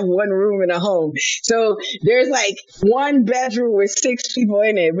just have one room in a home. So there's like one bedroom with 6 people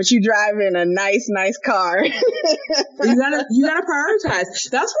in it, but you drive in a nice car. You gotta prioritize.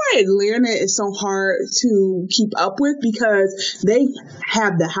 That's why Atlanta is so hard to keep up with, because they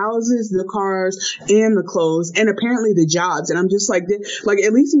have the houses, the cars, and the clothes, and apparently the jobs. And I'm just like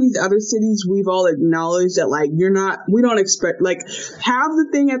at least in these other cities, we've all acknowledged that like we don't expect, like, have the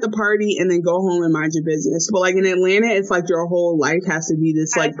thing at the party and then go home and mind your business. But like in Atlanta, it's like your whole life has to be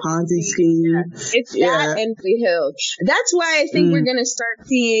this like Ponzi scheme. Yeah. It's that and Beverly Hills. That's why I think we're gonna start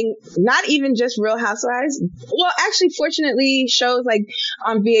seeing not even just Real Housewives. Well, actually, fortunately, shows like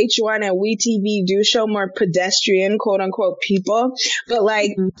on VH1 and WeTV do show more pedestrian, quote unquote, people. But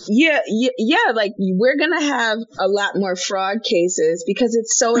like, yeah, like we're gonna have a lot more fraud cases because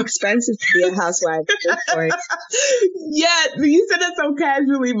it's so expensive to be a housewife at this point. Yeah, you said that so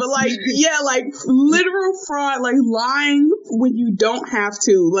casually, but like, yeah, like literal fraud, like lying when you don't have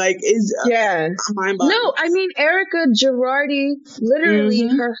to, like, is mind-boggling. No, I mean, Erica Girardi, literally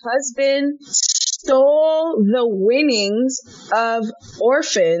her husband stole the winnings of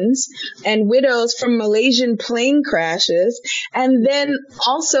orphans and widows from Malaysian plane crashes, and then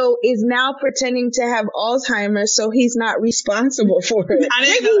also is now pretending to have Alzheimer's, so he's not responsible for it.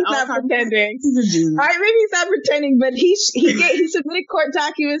 Maybe he's not pretending. Maybe he's not pretending, but he submitted court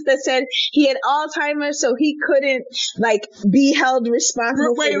documents that said he had Alzheimer's, so he couldn't like be held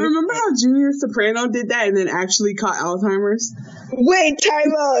responsible. Wait, remember how Junior Soprano did that and then actually caught Alzheimer's? Wait,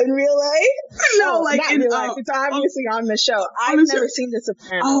 time out, in real life? No, like not in real life. It's obviously on the show. I've never seen The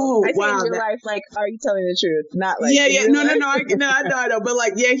Sopranos. Oh, I wow. In real life, like, are you telling the truth? Not like No. I know. But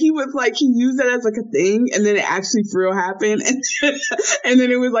like, yeah, he was like, he used that as like a thing, and then it actually for real happened, and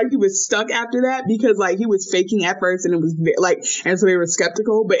then it was like he was stuck after that because like he was faking at first, and it was like, and so they were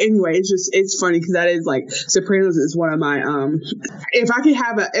skeptical. But anyway, it's funny because that is like Sopranos is one of my if I could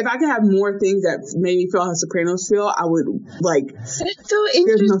have more things that made me feel how Sopranos feel, I would like. It's so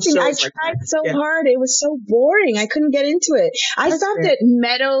interesting. I tried so hard. It was so boring. I couldn't get into it. I stopped at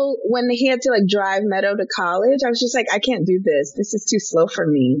Meadow when he had to like drive Meadow to college. I was just like, I can't do this. This is too slow for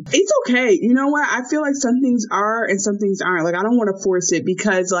me. It's okay. You know what? I feel like some things are and some things aren't. Like, I don't want to force it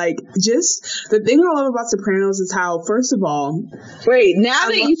because like just the thing I love about Sopranos is how, first of all, wait, now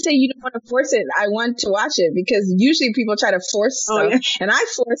that you say you don't want to force it, I want to watch it because usually people try to force stuff and I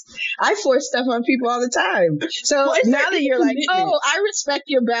force stuff on people all the time. So now that you're like, oh, I respect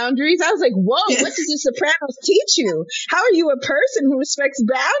your boundaries. I was like, whoa, what did the Sopranos teach you? How are you a person who respects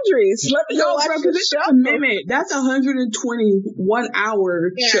boundaries? Let me go watch the show. Commitment. That's 121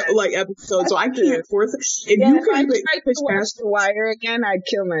 hour show, like episode, so I can't force it. If you could watch The Wire again, I'd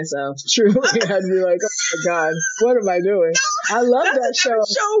kill myself. Truly, I'd be like, oh my god, what am I doing? I love that show,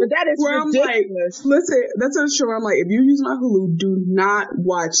 but that is ridiculous. I'm like, listen, that's a show. I'm like, if you use my Hulu, do not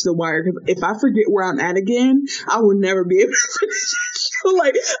watch The Wire because if I forget where I'm at again, I will never be able to finish it.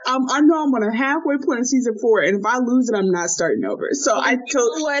 Like, I know I'm on a halfway point in season 4, and if I lose it, I'm not starting over. So I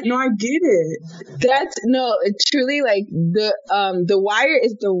get it. That's truly like the Wire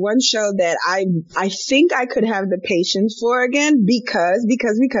is the one show that I think I could have the patience for again because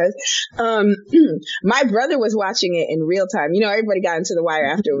my brother was watching it in real time. You know, everybody got into The Wire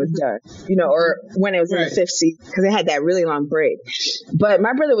after it was done. You know, or when it was in the 5th season because it had that really long break. But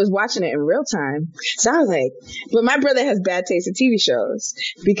my brother was watching it in real time, so I was like, but my brother has bad taste in TV shows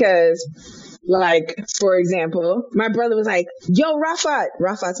because, like, for example, my brother was like, yo,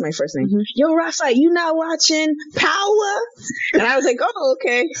 Rafat's my first name. Yo, Rafat, you not watching Power? And I was like, oh,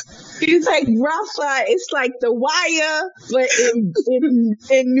 okay. He's like, Rafat, it's like The Wire, but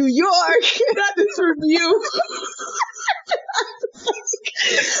in New York. Got this review.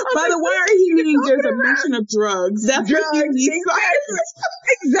 By The Wire, he means there's a mention of drugs. That's drugs.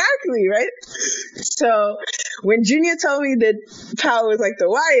 Exactly, right? So when Junior told me that Power was like The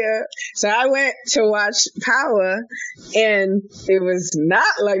Wire, so I went to watch Power, and it was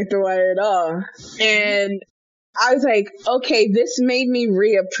not like The Wire at all. And I was like, okay, this made me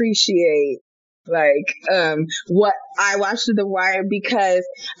reappreciate what I watched The Wire, because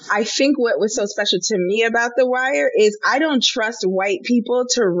I think what was so special to me about The Wire is I don't trust white people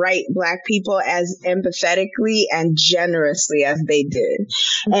to write black people as empathetically and generously as they did.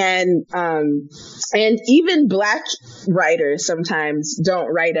 And even black writers sometimes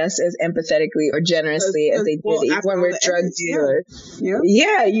don't write us as empathetically or generously as they did when we're drug dealers.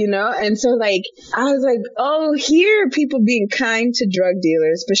 Yeah, you know? And so like, I was like, oh, here people being kind to drug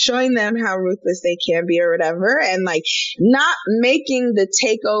dealers, but showing them how ruthless as they can be or whatever, and like not making the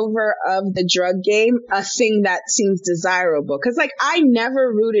takeover of the drug game a thing that seems desirable. Cause like I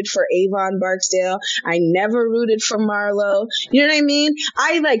never rooted for Avon Barksdale. I never rooted for Marlo. You know what I mean?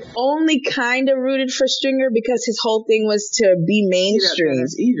 I like only kind of rooted for Stringer because his whole thing was to be mainstream.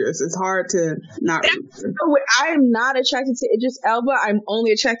 Idris. It's hard to not root for. I'm not attracted to Idris Elba. I'm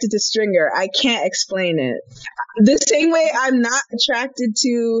only attracted to Stringer. I can't explain it. The same way I'm not attracted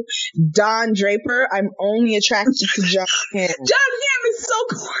to Don Draper, I'm only attracted to John Hamm. John Hamm is so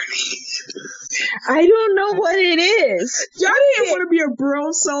corny. I don't know what it is. John Hamm want to be a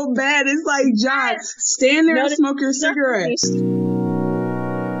bro so bad. It's like, John, stand there and smoke your cigarettes.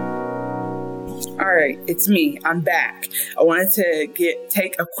 All right, it's me. I'm back. I wanted to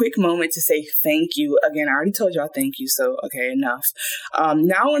take a quick moment to say thank you. Again, I already told y'all thank you, so okay, enough.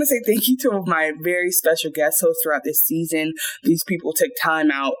 Now I want to say thank you to my very special guest hosts throughout this season. These people took time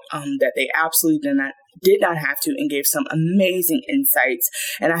out that they absolutely did not have to, and gave some amazing insights,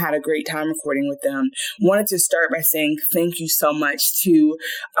 and I had a great time recording with them. Wanted to start by saying thank you so much to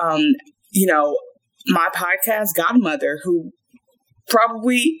my podcast godmother, who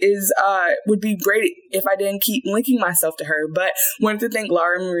probably would be great if I didn't keep linking myself to her. But wanted to thank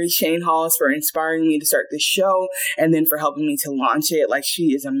Laura Marie Shane Halls for inspiring me to start this show, and then for helping me to launch it. Like, she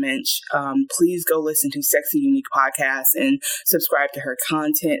is a mensch. Please go listen to Sexy Unique Podcast and subscribe to her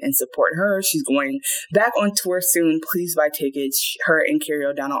content and support her. She's going back on tour soon. Please buy tickets. Her and Carrie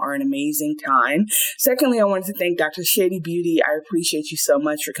O'Donnell are an amazing time. Secondly, I wanted to thank Dr. Shady Beauty. I appreciate you so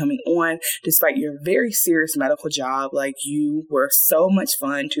much for coming on despite your very serious medical job. Like, you were so much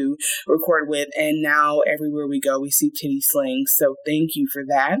fun to record with, and now everywhere we go we see titty slings, so thank you for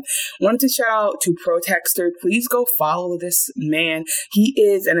that. Wanted to shout out to Protexter. Please go follow this man. He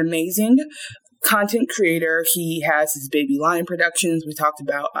is an amazing content creator. He has his Baby Lion Productions. We talked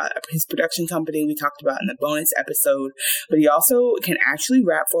about his production company. We talked about in the bonus episode, but he also can actually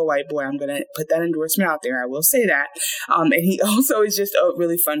rap for a white boy. I'm going to put that endorsement out there. I will say that. And he also is just a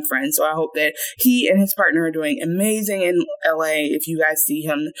really fun friend. So I hope that he and his partner are doing amazing in LA. If you guys see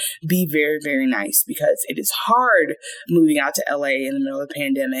him, be very, very nice, because it is hard moving out to LA in the middle of the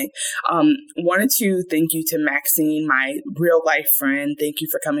pandemic. Wanted to thank you to Maxine, my real life friend. Thank you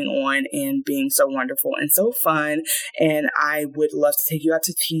for coming on and being so wonderful and so fun, and I would love to take you out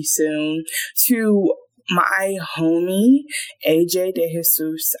to tea soon. To my homie AJ De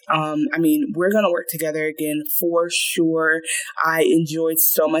Jesus, we're gonna work together again for sure. I enjoyed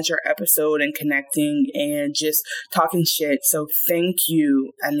so much our episode and connecting and just talking shit, so thank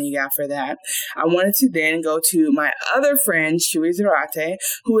you, amiga, for that. I wanted to then go to my other friend Shui Zarate,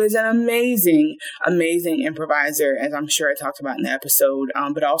 who is an amazing improviser, as I'm sure I talked about in the episode,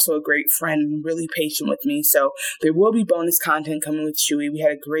 but also a great friend and really patient with me. So there will be bonus content coming with Shui. We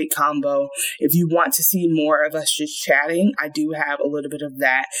had a great combo. If you want to see more of us just chatting, I do have a little bit of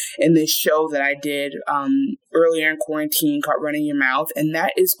that in this show that I did earlier in quarantine called Running Your Mouth, and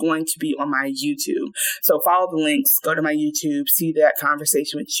that is going to be on my YouTube. So follow the links, go to my YouTube, see that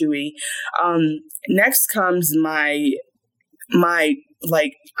conversation with Chewy. Next comes my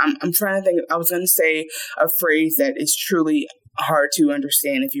I'm trying to think. I was going to say a phrase that is truly hard to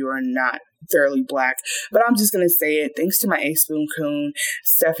understand if you are not thoroughly Black, but I'm just going to say it. Thanks to my A-Spoon Coon,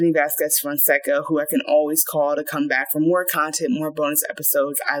 Stephanie Vasquez Fonseca, who I can always call to come back for more content, more bonus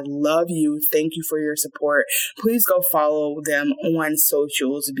episodes. I love you. Thank you for your support. Please go follow them on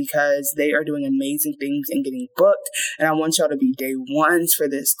socials, because they are doing amazing things and getting booked, and I want y'all to be day ones for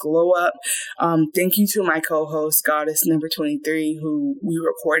this glow up. Thank you to my co-host, Goddess number 23, who we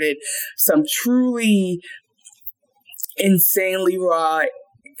recorded some truly insanely raw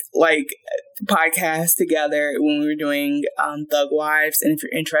podcast together when we were doing Thug Wives. And if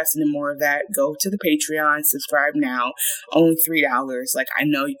you're interested in more of that, go to the Patreon, subscribe now. Only $3. I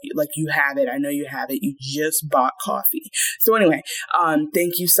know you have it. I know you have it. You just bought coffee. So anyway,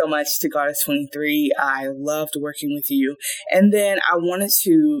 thank you so much to Goddess 23. I loved working with you. And then I wanted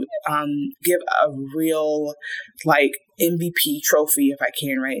to give a real MVP trophy, if I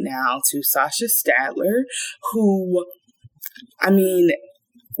can right now, to Sasha Stadler, who,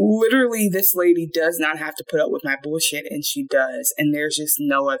 literally, this lady does not have to put up with my bullshit, and she does. And there's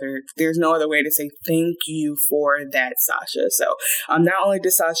no other way to say thank you for that, Sasha. So not only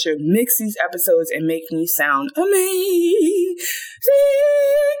does Sasha mix these episodes and make me sound amazing,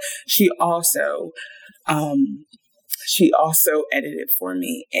 she also edited for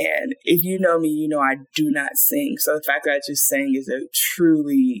me. And if you know me, you know I do not sing. So the fact that I just sang is a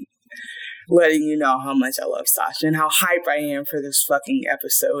truly letting you know how much I love Sasha and how hype I am for this fucking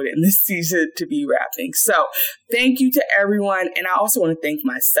episode and this season to be wrapping. So thank you to everyone. And I also want to thank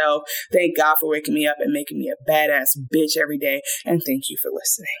myself. Thank God for waking me up and making me a badass bitch every day. And thank you for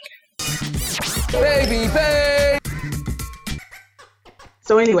listening. Baby, babe.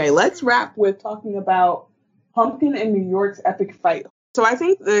 So anyway, let's wrap with talking about Pumpkin and New York's epic fight. So I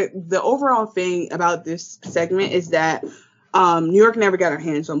think the overall thing about this segment is that New York never got her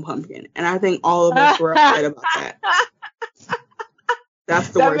hands on Pumpkin. And I think all of us were upset about that. That's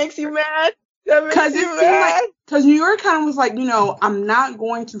the that worst. Makes you mad? That makes you mad? Because New York kind of was like, I'm not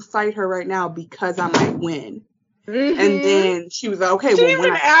going to fight her right now because I might win. Mm-hmm. And then she was like, okay, she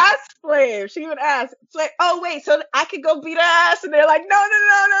even asked Flav. She even asked. It's like, oh, wait, so I could go beat her ass? And they're like, no.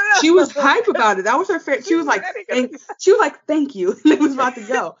 She was hype about it. That was her favorite. She was like, thank you. And it was about to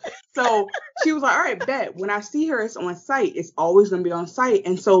go. So she was like, all right, bet. When I see her, it's on site. It's always going to be on site.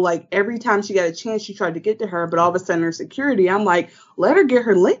 And so, like, every time she got a chance, she tried to get to her. But all of a sudden, her security, I'm like, let her get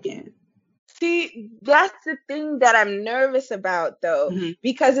her licking. See, that's the thing that I'm nervous about, though. Mm-hmm.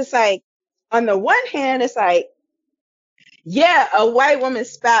 Because it's like, on the one hand, it's like, yeah, a white woman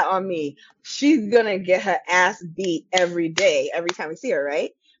spat on me. She's going to get her ass beat every day, every time we see her,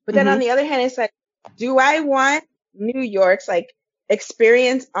 right? But then on the other hand, it's like, do I want New York's like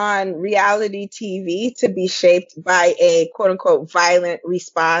experience on reality TV to be shaped by a quote unquote violent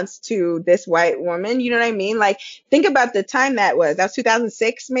response to this white woman? You know what I mean? Like, think about the time that was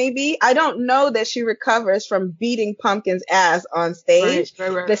 2006, maybe. I don't know that she recovers from beating Pumpkin's ass on stage.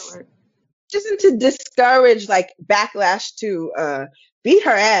 Right. Just to discourage like backlash to beat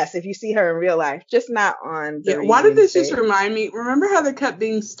her ass if you see her in real life, just not on the why did this just remind me? Remember how there kept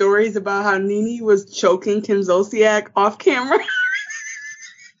being stories about how Nene was choking Kim Zolciak off camera?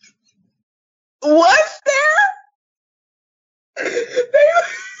 Was there?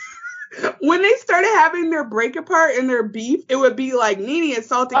 When they started having their break apart and their beef, it would be like Nene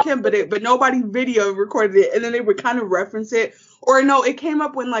assaulted Kim, but nobody video recorded it, and then they would kind of reference it. Or no, it came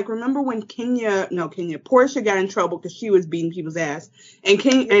up when, like, remember when Portia got in trouble because she was beating people's ass, and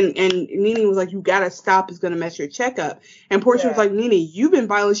Nene was like, "You gotta stop, it's gonna mess your check up." And Portia was like, "Nene, you've been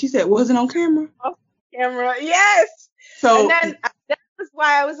violent." She said, "Was it on camera?" Off camera, yes. So, and then that was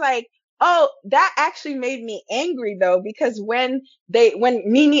why I was like, oh, that actually made me angry though, because when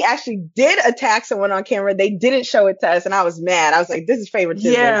Nene actually did attack someone on camera, they didn't show it to us, and I was mad. I was like, this is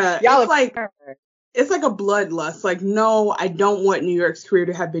favoritism. Yeah, y'all it's like a bloodlust. Like, no, I don't want New York's career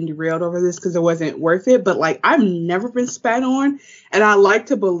to have been derailed over this because it wasn't worth it. But like, I've never been spat on, and I like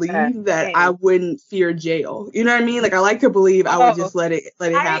to believe that I wouldn't fear jail. You know what I mean? Like, I like to believe I would just let it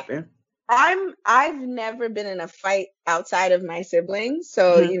happen. I've never been in a fight outside of my siblings.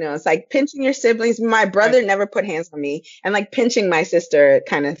 So, it's like pinching your siblings. My brother never put hands on me, and like pinching my sister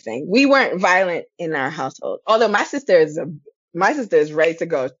kind of thing. We weren't violent in our household. Although my sister is ready to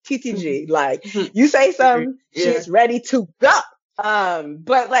go. TTG. Like, you say something, she's ready to go.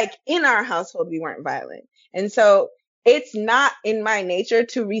 But like in our household, we weren't violent. And so it's not in my nature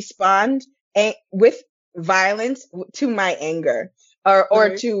to respond with violence to my anger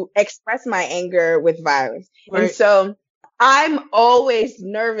or to express my anger with violence. Right. And so I'm always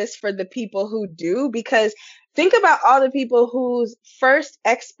nervous for the people who do, because think about all the people whose first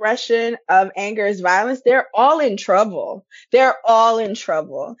expression of anger is violence. They're all in trouble.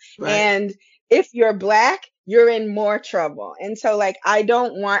 Right. And if you're Black, you're in more trouble. And so like, I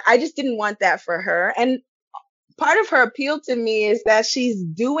just didn't want that for her. And part of her appeal to me is that she's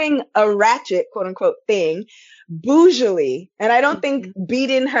doing a ratchet, quote unquote, thing bougily. And I don't think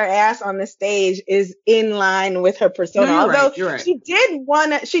beating her ass on the stage is in line with her persona. No, although you're right. she did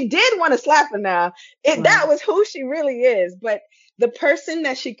want to slap her now. That was who she really is. But the person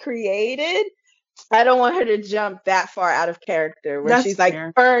that she created, I don't want her to jump that far out of character where she's like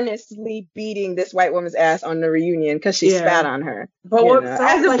earnestly beating this white woman's ass on the reunion because she spat on her. But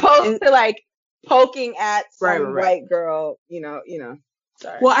as opposed to like poking at some white girl,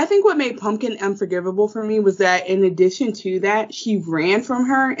 Sorry. Well, I think what made Pumpkin unforgivable for me was that in addition to that, she ran from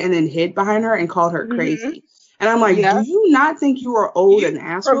her and then hid behind her and called her crazy. And I'm like, do you not think you are old and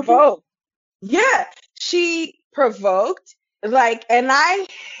asshole? Yeah, she provoked. Like, and I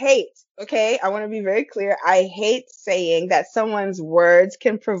want to be very clear. I hate saying that someone's words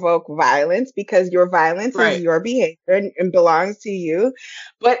can provoke violence because your violence is your behavior and belongs to you.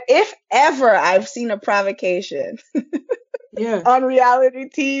 But if ever I've seen a provocation on reality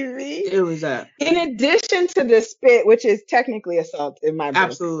TV, it was that. In addition to the spit, which is technically assault in my book.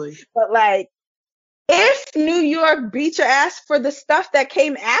 Absolutely. But like, if New York beat your ass for the stuff that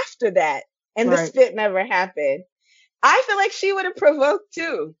came after that and the spit never happened, I feel like she would have provoked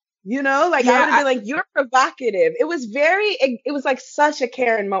too. You know, like I would have been like, you're provocative. It was like such a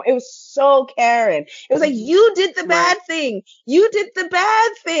Karen moment. It was so Karen. It was like, you did the bad thing. You did the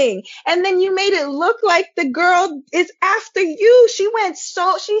bad thing. And then you made it look like the girl is after you. She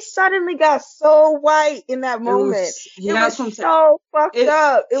suddenly got so white in that moment. It was so fucked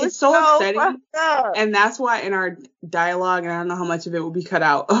up. It was so upsetting. Fucked up. And that's why in our dialogue, and I don't know how much of it will be cut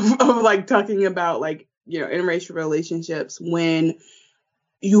out of like talking about like, you know, interracial relationships, when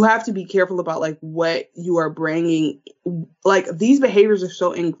you have to be careful about like what you are bringing. Like these behaviors are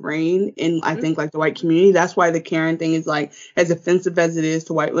so ingrained in, I think, like the white community. That's why the Karen thing is like as offensive as it is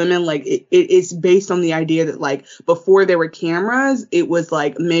to white women. Like it's based on the idea that like before there were cameras, it was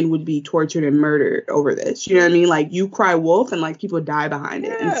like men would be tortured and murdered over this. You know what I mean? Like you cry wolf and like people die behind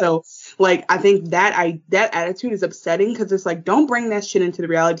it. And so like I think that attitude is upsetting because it's like, don't bring that shit into the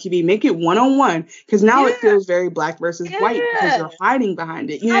reality TV. Make it one-on-one, because now it feels very black versus white because you're hiding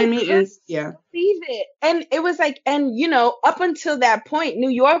behind it. You know what I mean? Believe it. And it was like, and you know, up until that point, New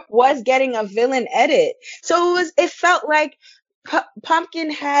York was getting a villain edit. So it felt like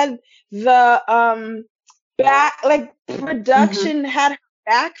Pumpkin had the production had her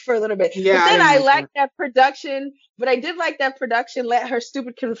back for a little bit. Yeah, but then I liked that production. But I did like that production let her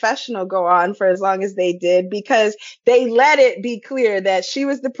stupid confessional go on for as long as they did, because they let it be clear that she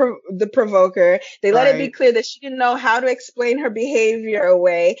was the provoker. They let it be clear that she didn't know how to explain her behavior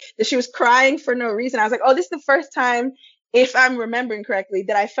away, that she was crying for no reason. I was like, oh, this is the first time, if I'm remembering correctly,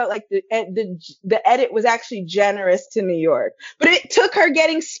 that I felt like the edit was actually generous to New York. But it took her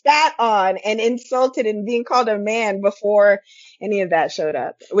getting spat on and insulted and being called a man before any of that showed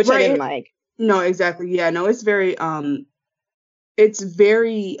up, which I didn't like. No, exactly. Yeah, no, it's very that's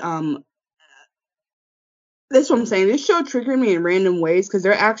what I'm saying. This show triggered me in random ways because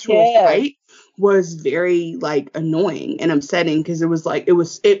their actual fight was very like annoying and upsetting, because it was like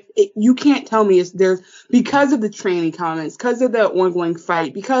you can't tell me there's because of the tranny comments, because of the ongoing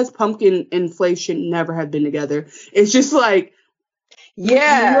fight, because Pumpkin and Flav should never have been together. It's just like New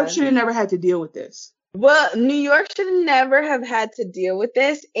York should have never had to deal with this. Well, New York should never have had to deal with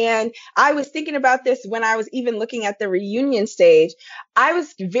this. And I was thinking about this when I was even looking at the reunion stage. I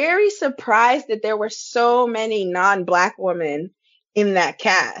was very surprised that there were so many non-Black women in that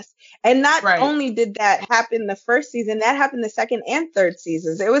cast. And not only did that happen the first season, that happened the second and third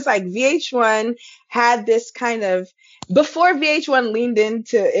seasons. It was like VH1 had this kind of, before VH1 leaned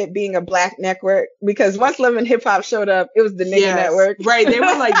into it being a Black network, because once Love and Hip Hop showed up, it was the nigga network. Right. They were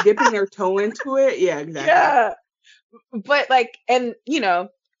like dipping their toe into it. Yeah, exactly. Yeah. But like, and you know,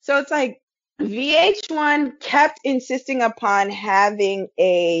 so it's like VH1 kept insisting upon having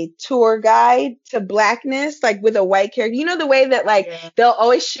a tour guide to Blackness, like with a white character. You know, the way that like they'll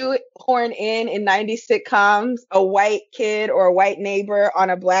always shoehorn in 90s sitcoms a white kid or a white neighbor on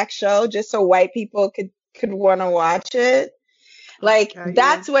a Black show just so white people could want to watch it. Like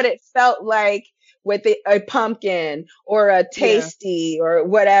that's what it felt like with a Pumpkin or a Tasty or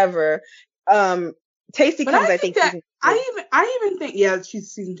whatever. Tasty comes, I think I even think, she's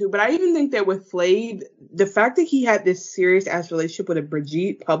season 2, but I even think that with Flav, the fact that he had this serious ass relationship with a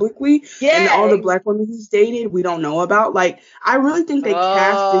Brigitte publicly, and all the Black women he's dated, we don't know about. Like, I really think they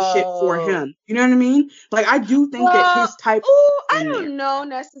cast this shit for him. You know what I mean? Like, I do think that his type. I don't know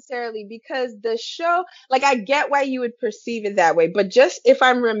necessarily, because the show, like, I get why you would perceive it that way, but just if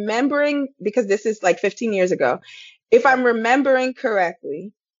I'm remembering, because this is like 15 years ago, if I'm remembering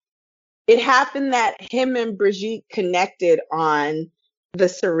correctly, it happened that him and Brigitte connected on The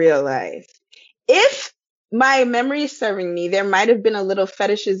Surreal Life. If my memory is serving me, there might have been a little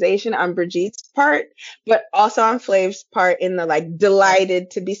fetishization on Brigitte's part, but also on Flav's part in the like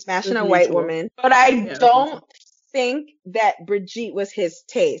delighted to be smashing a white woman. But I don't think that Brigitte was his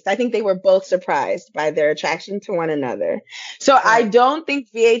taste. I think they were both surprised by their attraction to one another. So I don't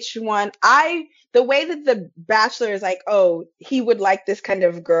think VH1, the way that The Bachelor is like, oh, he would like this kind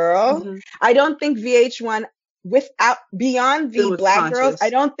of girl. I don't think VH1 beyond the Black girls, I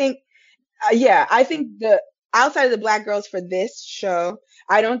don't think, I think the outside of the Black girls for this show,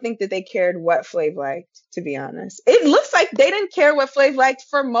 I don't think that they cared what Flav liked, to be honest. It looks like they didn't care what Flav liked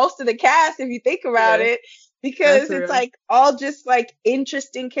for most of the cast, if you think about it. Because it's like all just like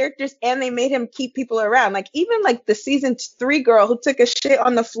interesting characters, and they made him keep people around. Like even like the season 3 girl who took a shit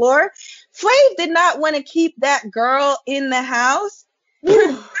on the floor, Flav did not want to keep that girl in the house.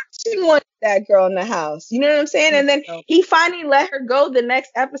 Production wanted that girl in the house. You know what I'm saying? And then he finally let her go the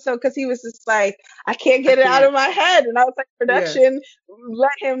next episode because he was just like, I can't get it out of my head. And I was like, production,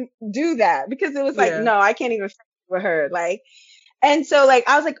 let him do that, because it was like, no, I can't even with her. Like, And so, like,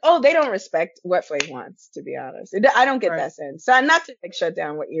 I was like, oh, they don't respect what Flav wants, to be honest. I don't get that sense. So, not to like shut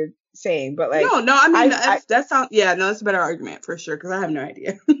down what you're saying, but like, no, I mean, that sounds, yeah, no, that's a better argument for sure, because I have no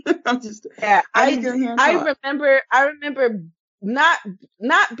idea. I'm just, yeah, I remember not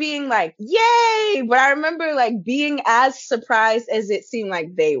being like, yay, but I remember like being as surprised as it seemed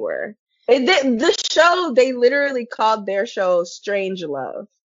like they were. The show, they literally called their show Strange Love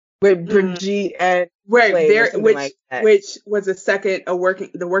with Brigitte and right, which was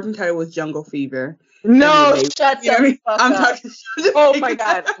the working title was Jungle Fever. No, shut the fuck I'm up. talking. Oh my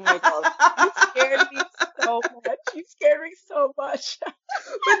god. You scared me so much.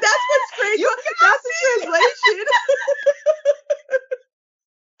 But that's what's crazy. That's the translation.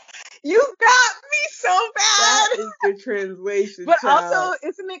 You got me so bad. That is the translation. But child. also,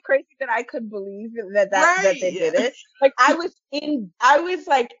 isn't it crazy that I could believe that they did it? Like I was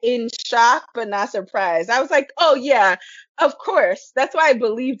like in shock but not surprised. I was like, oh yeah, of course. That's why I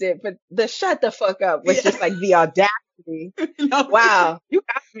believed it. But the shut the fuck up was just like the audacity. No. Wow, you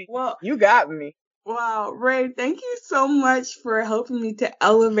got me. Well, you got me. Wow, Ray, thank you so much for helping me to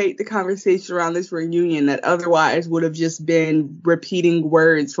elevate the conversation around this reunion that otherwise would have just been repeating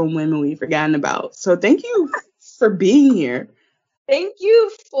words from women we've forgotten about. So thank you for being here. Thank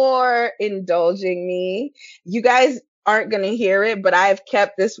you for indulging me. You guys aren't going to hear it, but I've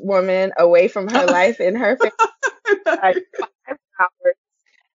kept this woman away from her life in her family like 5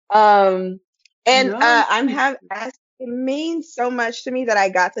 hours. It means so much to me that I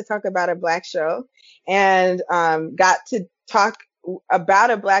got to talk about a Black show and got to talk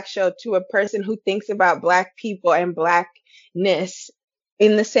about a Black show to a person who thinks about Black people and Blackness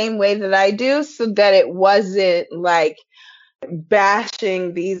in the same way that I do, so that it wasn't like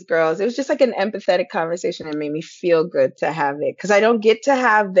bashing these girls. It was just like an empathetic conversation and made me feel good to have it, because I don't get to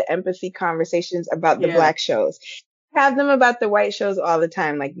have the empathy conversations about the Black shows. Have them about the white shows all the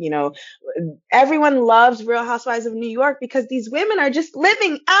time. Like, you know, everyone loves Real Housewives of New York because these women are just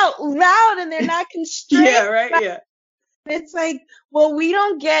living out loud and they're not constrained. Yeah, right. Yeah. It's like, well, we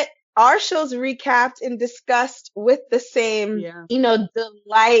don't get our shows recapped and discussed with the same, you know,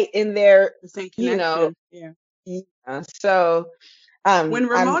 delight in their, the same connection. So, when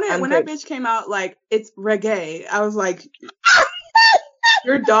that bitch came out, like, it's reggae, I was like,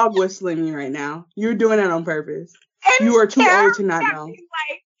 you're dog whistling me right now. You're doing it on purpose. And you are too old to not know.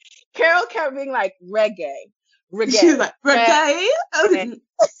 Carol kept being like, reggae. She was like, reggae?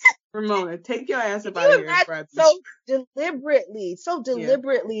 Ramona, take your ass up out of here. So deliberately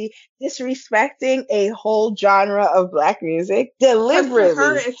disrespecting a whole genre of Black music. Deliberately. For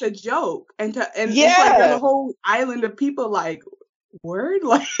her, it's a joke. And it's like there's a whole island of people like, word?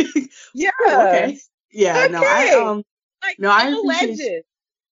 Like, okay. Yeah, okay. I appreciate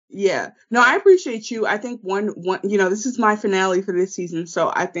I appreciate you. I think one, you know, this is my finale for this season. So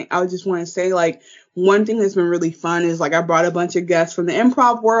I think I just want to say, like, one thing that's been really fun is, like, I brought a bunch of guests from the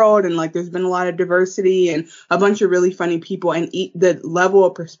improv world, and, like, there's been a lot of diversity and a bunch of really funny people, and the level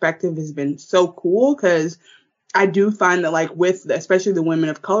of perspective has been so cool, because I do find that, like, with especially the women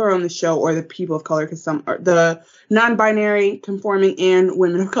of color on the show, or the people of color, because some are the non-binary, conforming, and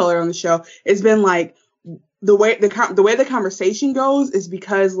women of color on the show, it's been like, the way the conversation goes is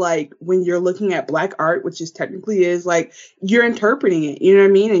because, like, when you're looking at Black art, which is technically is, like, you're interpreting it, you know what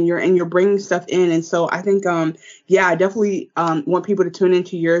I mean? And you're bringing stuff in. And so I think, I definitely want people to tune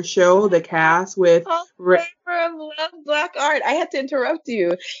into your show, The Cast, with Flavor of Love Black Art. I had to interrupt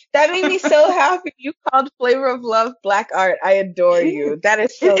you. That made me so happy. You called Flavor of Love Black Art. I adore you. That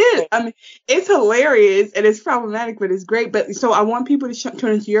is so cool. I mean, it's hilarious and it's problematic, but it's great. But so I want people to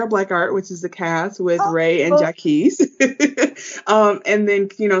tune into your Black Art, which is The Cast with Ray and Jaquise. And then,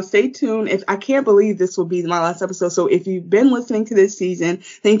 you know, stay tuned. I can't believe this will be my last episode. So if you've been listening to this season,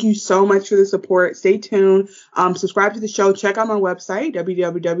 thank you so much for the support. Stay tuned. Subscribe to the show. Check out my website,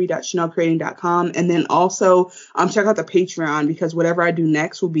 www.chanelcreating.com. And then also check out the Patreon, because whatever I do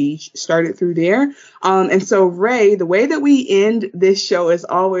next will be started through there. And so, Ray, the way that we end this show is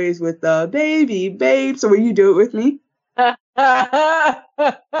always with the baby, babe. So will you do it with me? Are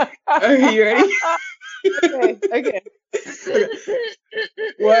you ready? Okay.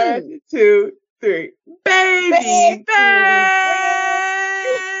 1, 2, 3. Baby, babe.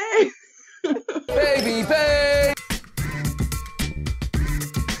 Baby, babe.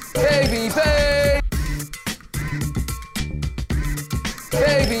 Baby, babe.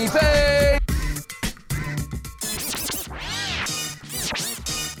 Baby, babe.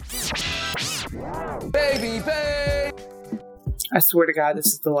 Baby, babe. I swear to God, this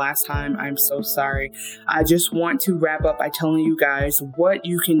is the last time. I'm so sorry. I just want to wrap up by telling you guys what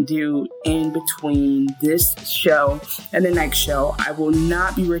you can do in between this show and the next show. I will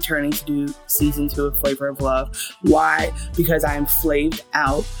not be returning to do season 2 of Flavor of Love. Why? Because I am flaved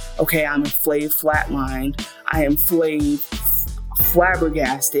out. Okay, I'm flaved flatlined. I am flaved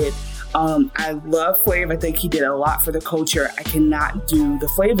flabbergasted. I love Flav. I think he did a lot for the culture. I cannot do the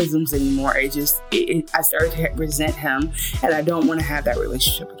Flavisms anymore. I started to resent him, and I don't want to have that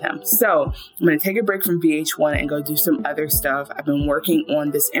relationship with him. So I'm going to take a break from VH1 and go do some other stuff. I've been working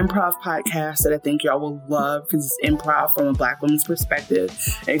on this improv podcast that I think y'all will love because it's improv from a Black woman's perspective.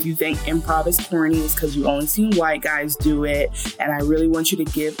 And if you think improv is corny, it's because you've only seen white guys do it. And I really want you to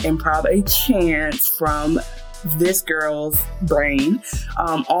give improv a chance from this girl's brain.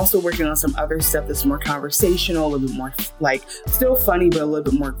 Also working on some other stuff that's more conversational, a little bit more like still funny, but a little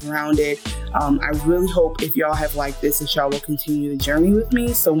bit more grounded. I really hope if y'all have liked this, that y'all will continue the journey with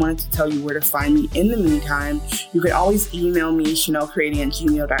me. So I wanted to tell you where to find me in the meantime. You can always email me,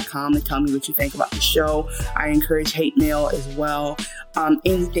 ChanelCreating@gmail.com, and tell me what you think about the show. I encourage hate mail as well.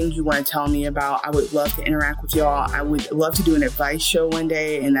 Anything you want to tell me about, I would love to interact with y'all. I would love to do an advice show one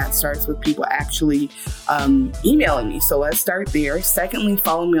day, and that starts with people actually emailing me. So let's start there. Secondly,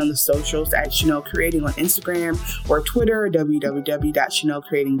 follow me on the socials at Chanel Creating on Instagram or Twitter,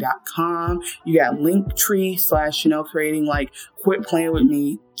 www.chanelcreating.com. You got Linktree/Chanel Creating. Like, quit playing with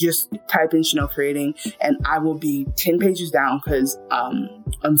me. Just type in Chanel Creating and I will be 10 pages down because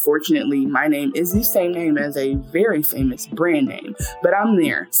unfortunately my name is the same name as a very famous brand name, but I'm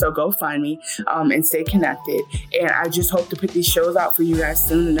there. So go find me and stay connected. And I just hope to put these shows out for you guys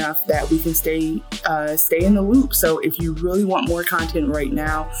soon enough that we can stay in the loop. So if you really want more content right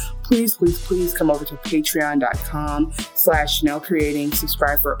now, please come over to patreon.com/Chanel Creating.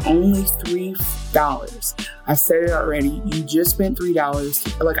 Subscribe for only $3. I said it already. You just spent $3.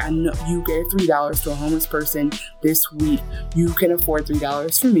 Like, I know you gave $3 to a homeless person this week. You can afford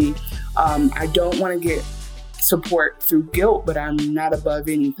 $3 for me. I don't want to get support through guilt, but I'm not above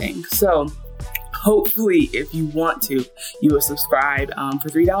anything. So hopefully, if you want to, you will subscribe for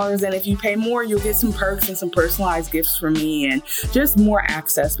 $3. And if you pay more, you'll get some perks and some personalized gifts from me and just more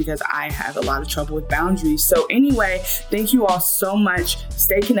access because I have a lot of trouble with boundaries. So anyway, thank you all so much.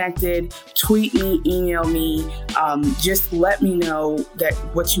 Stay connected. Tweet me, email me. Just let me know that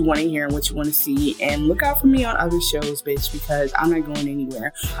what you want to hear and what you want to see. And look out for me on other shows, bitch, because I'm not going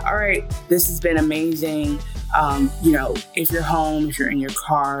anywhere. All right. This has been amazing. If you're home, if you're in your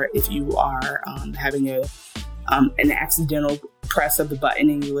car, if you are having an accidental press of the button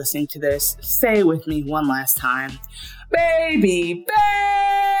and you're listening to this, say it with me one last time. Baby, baby.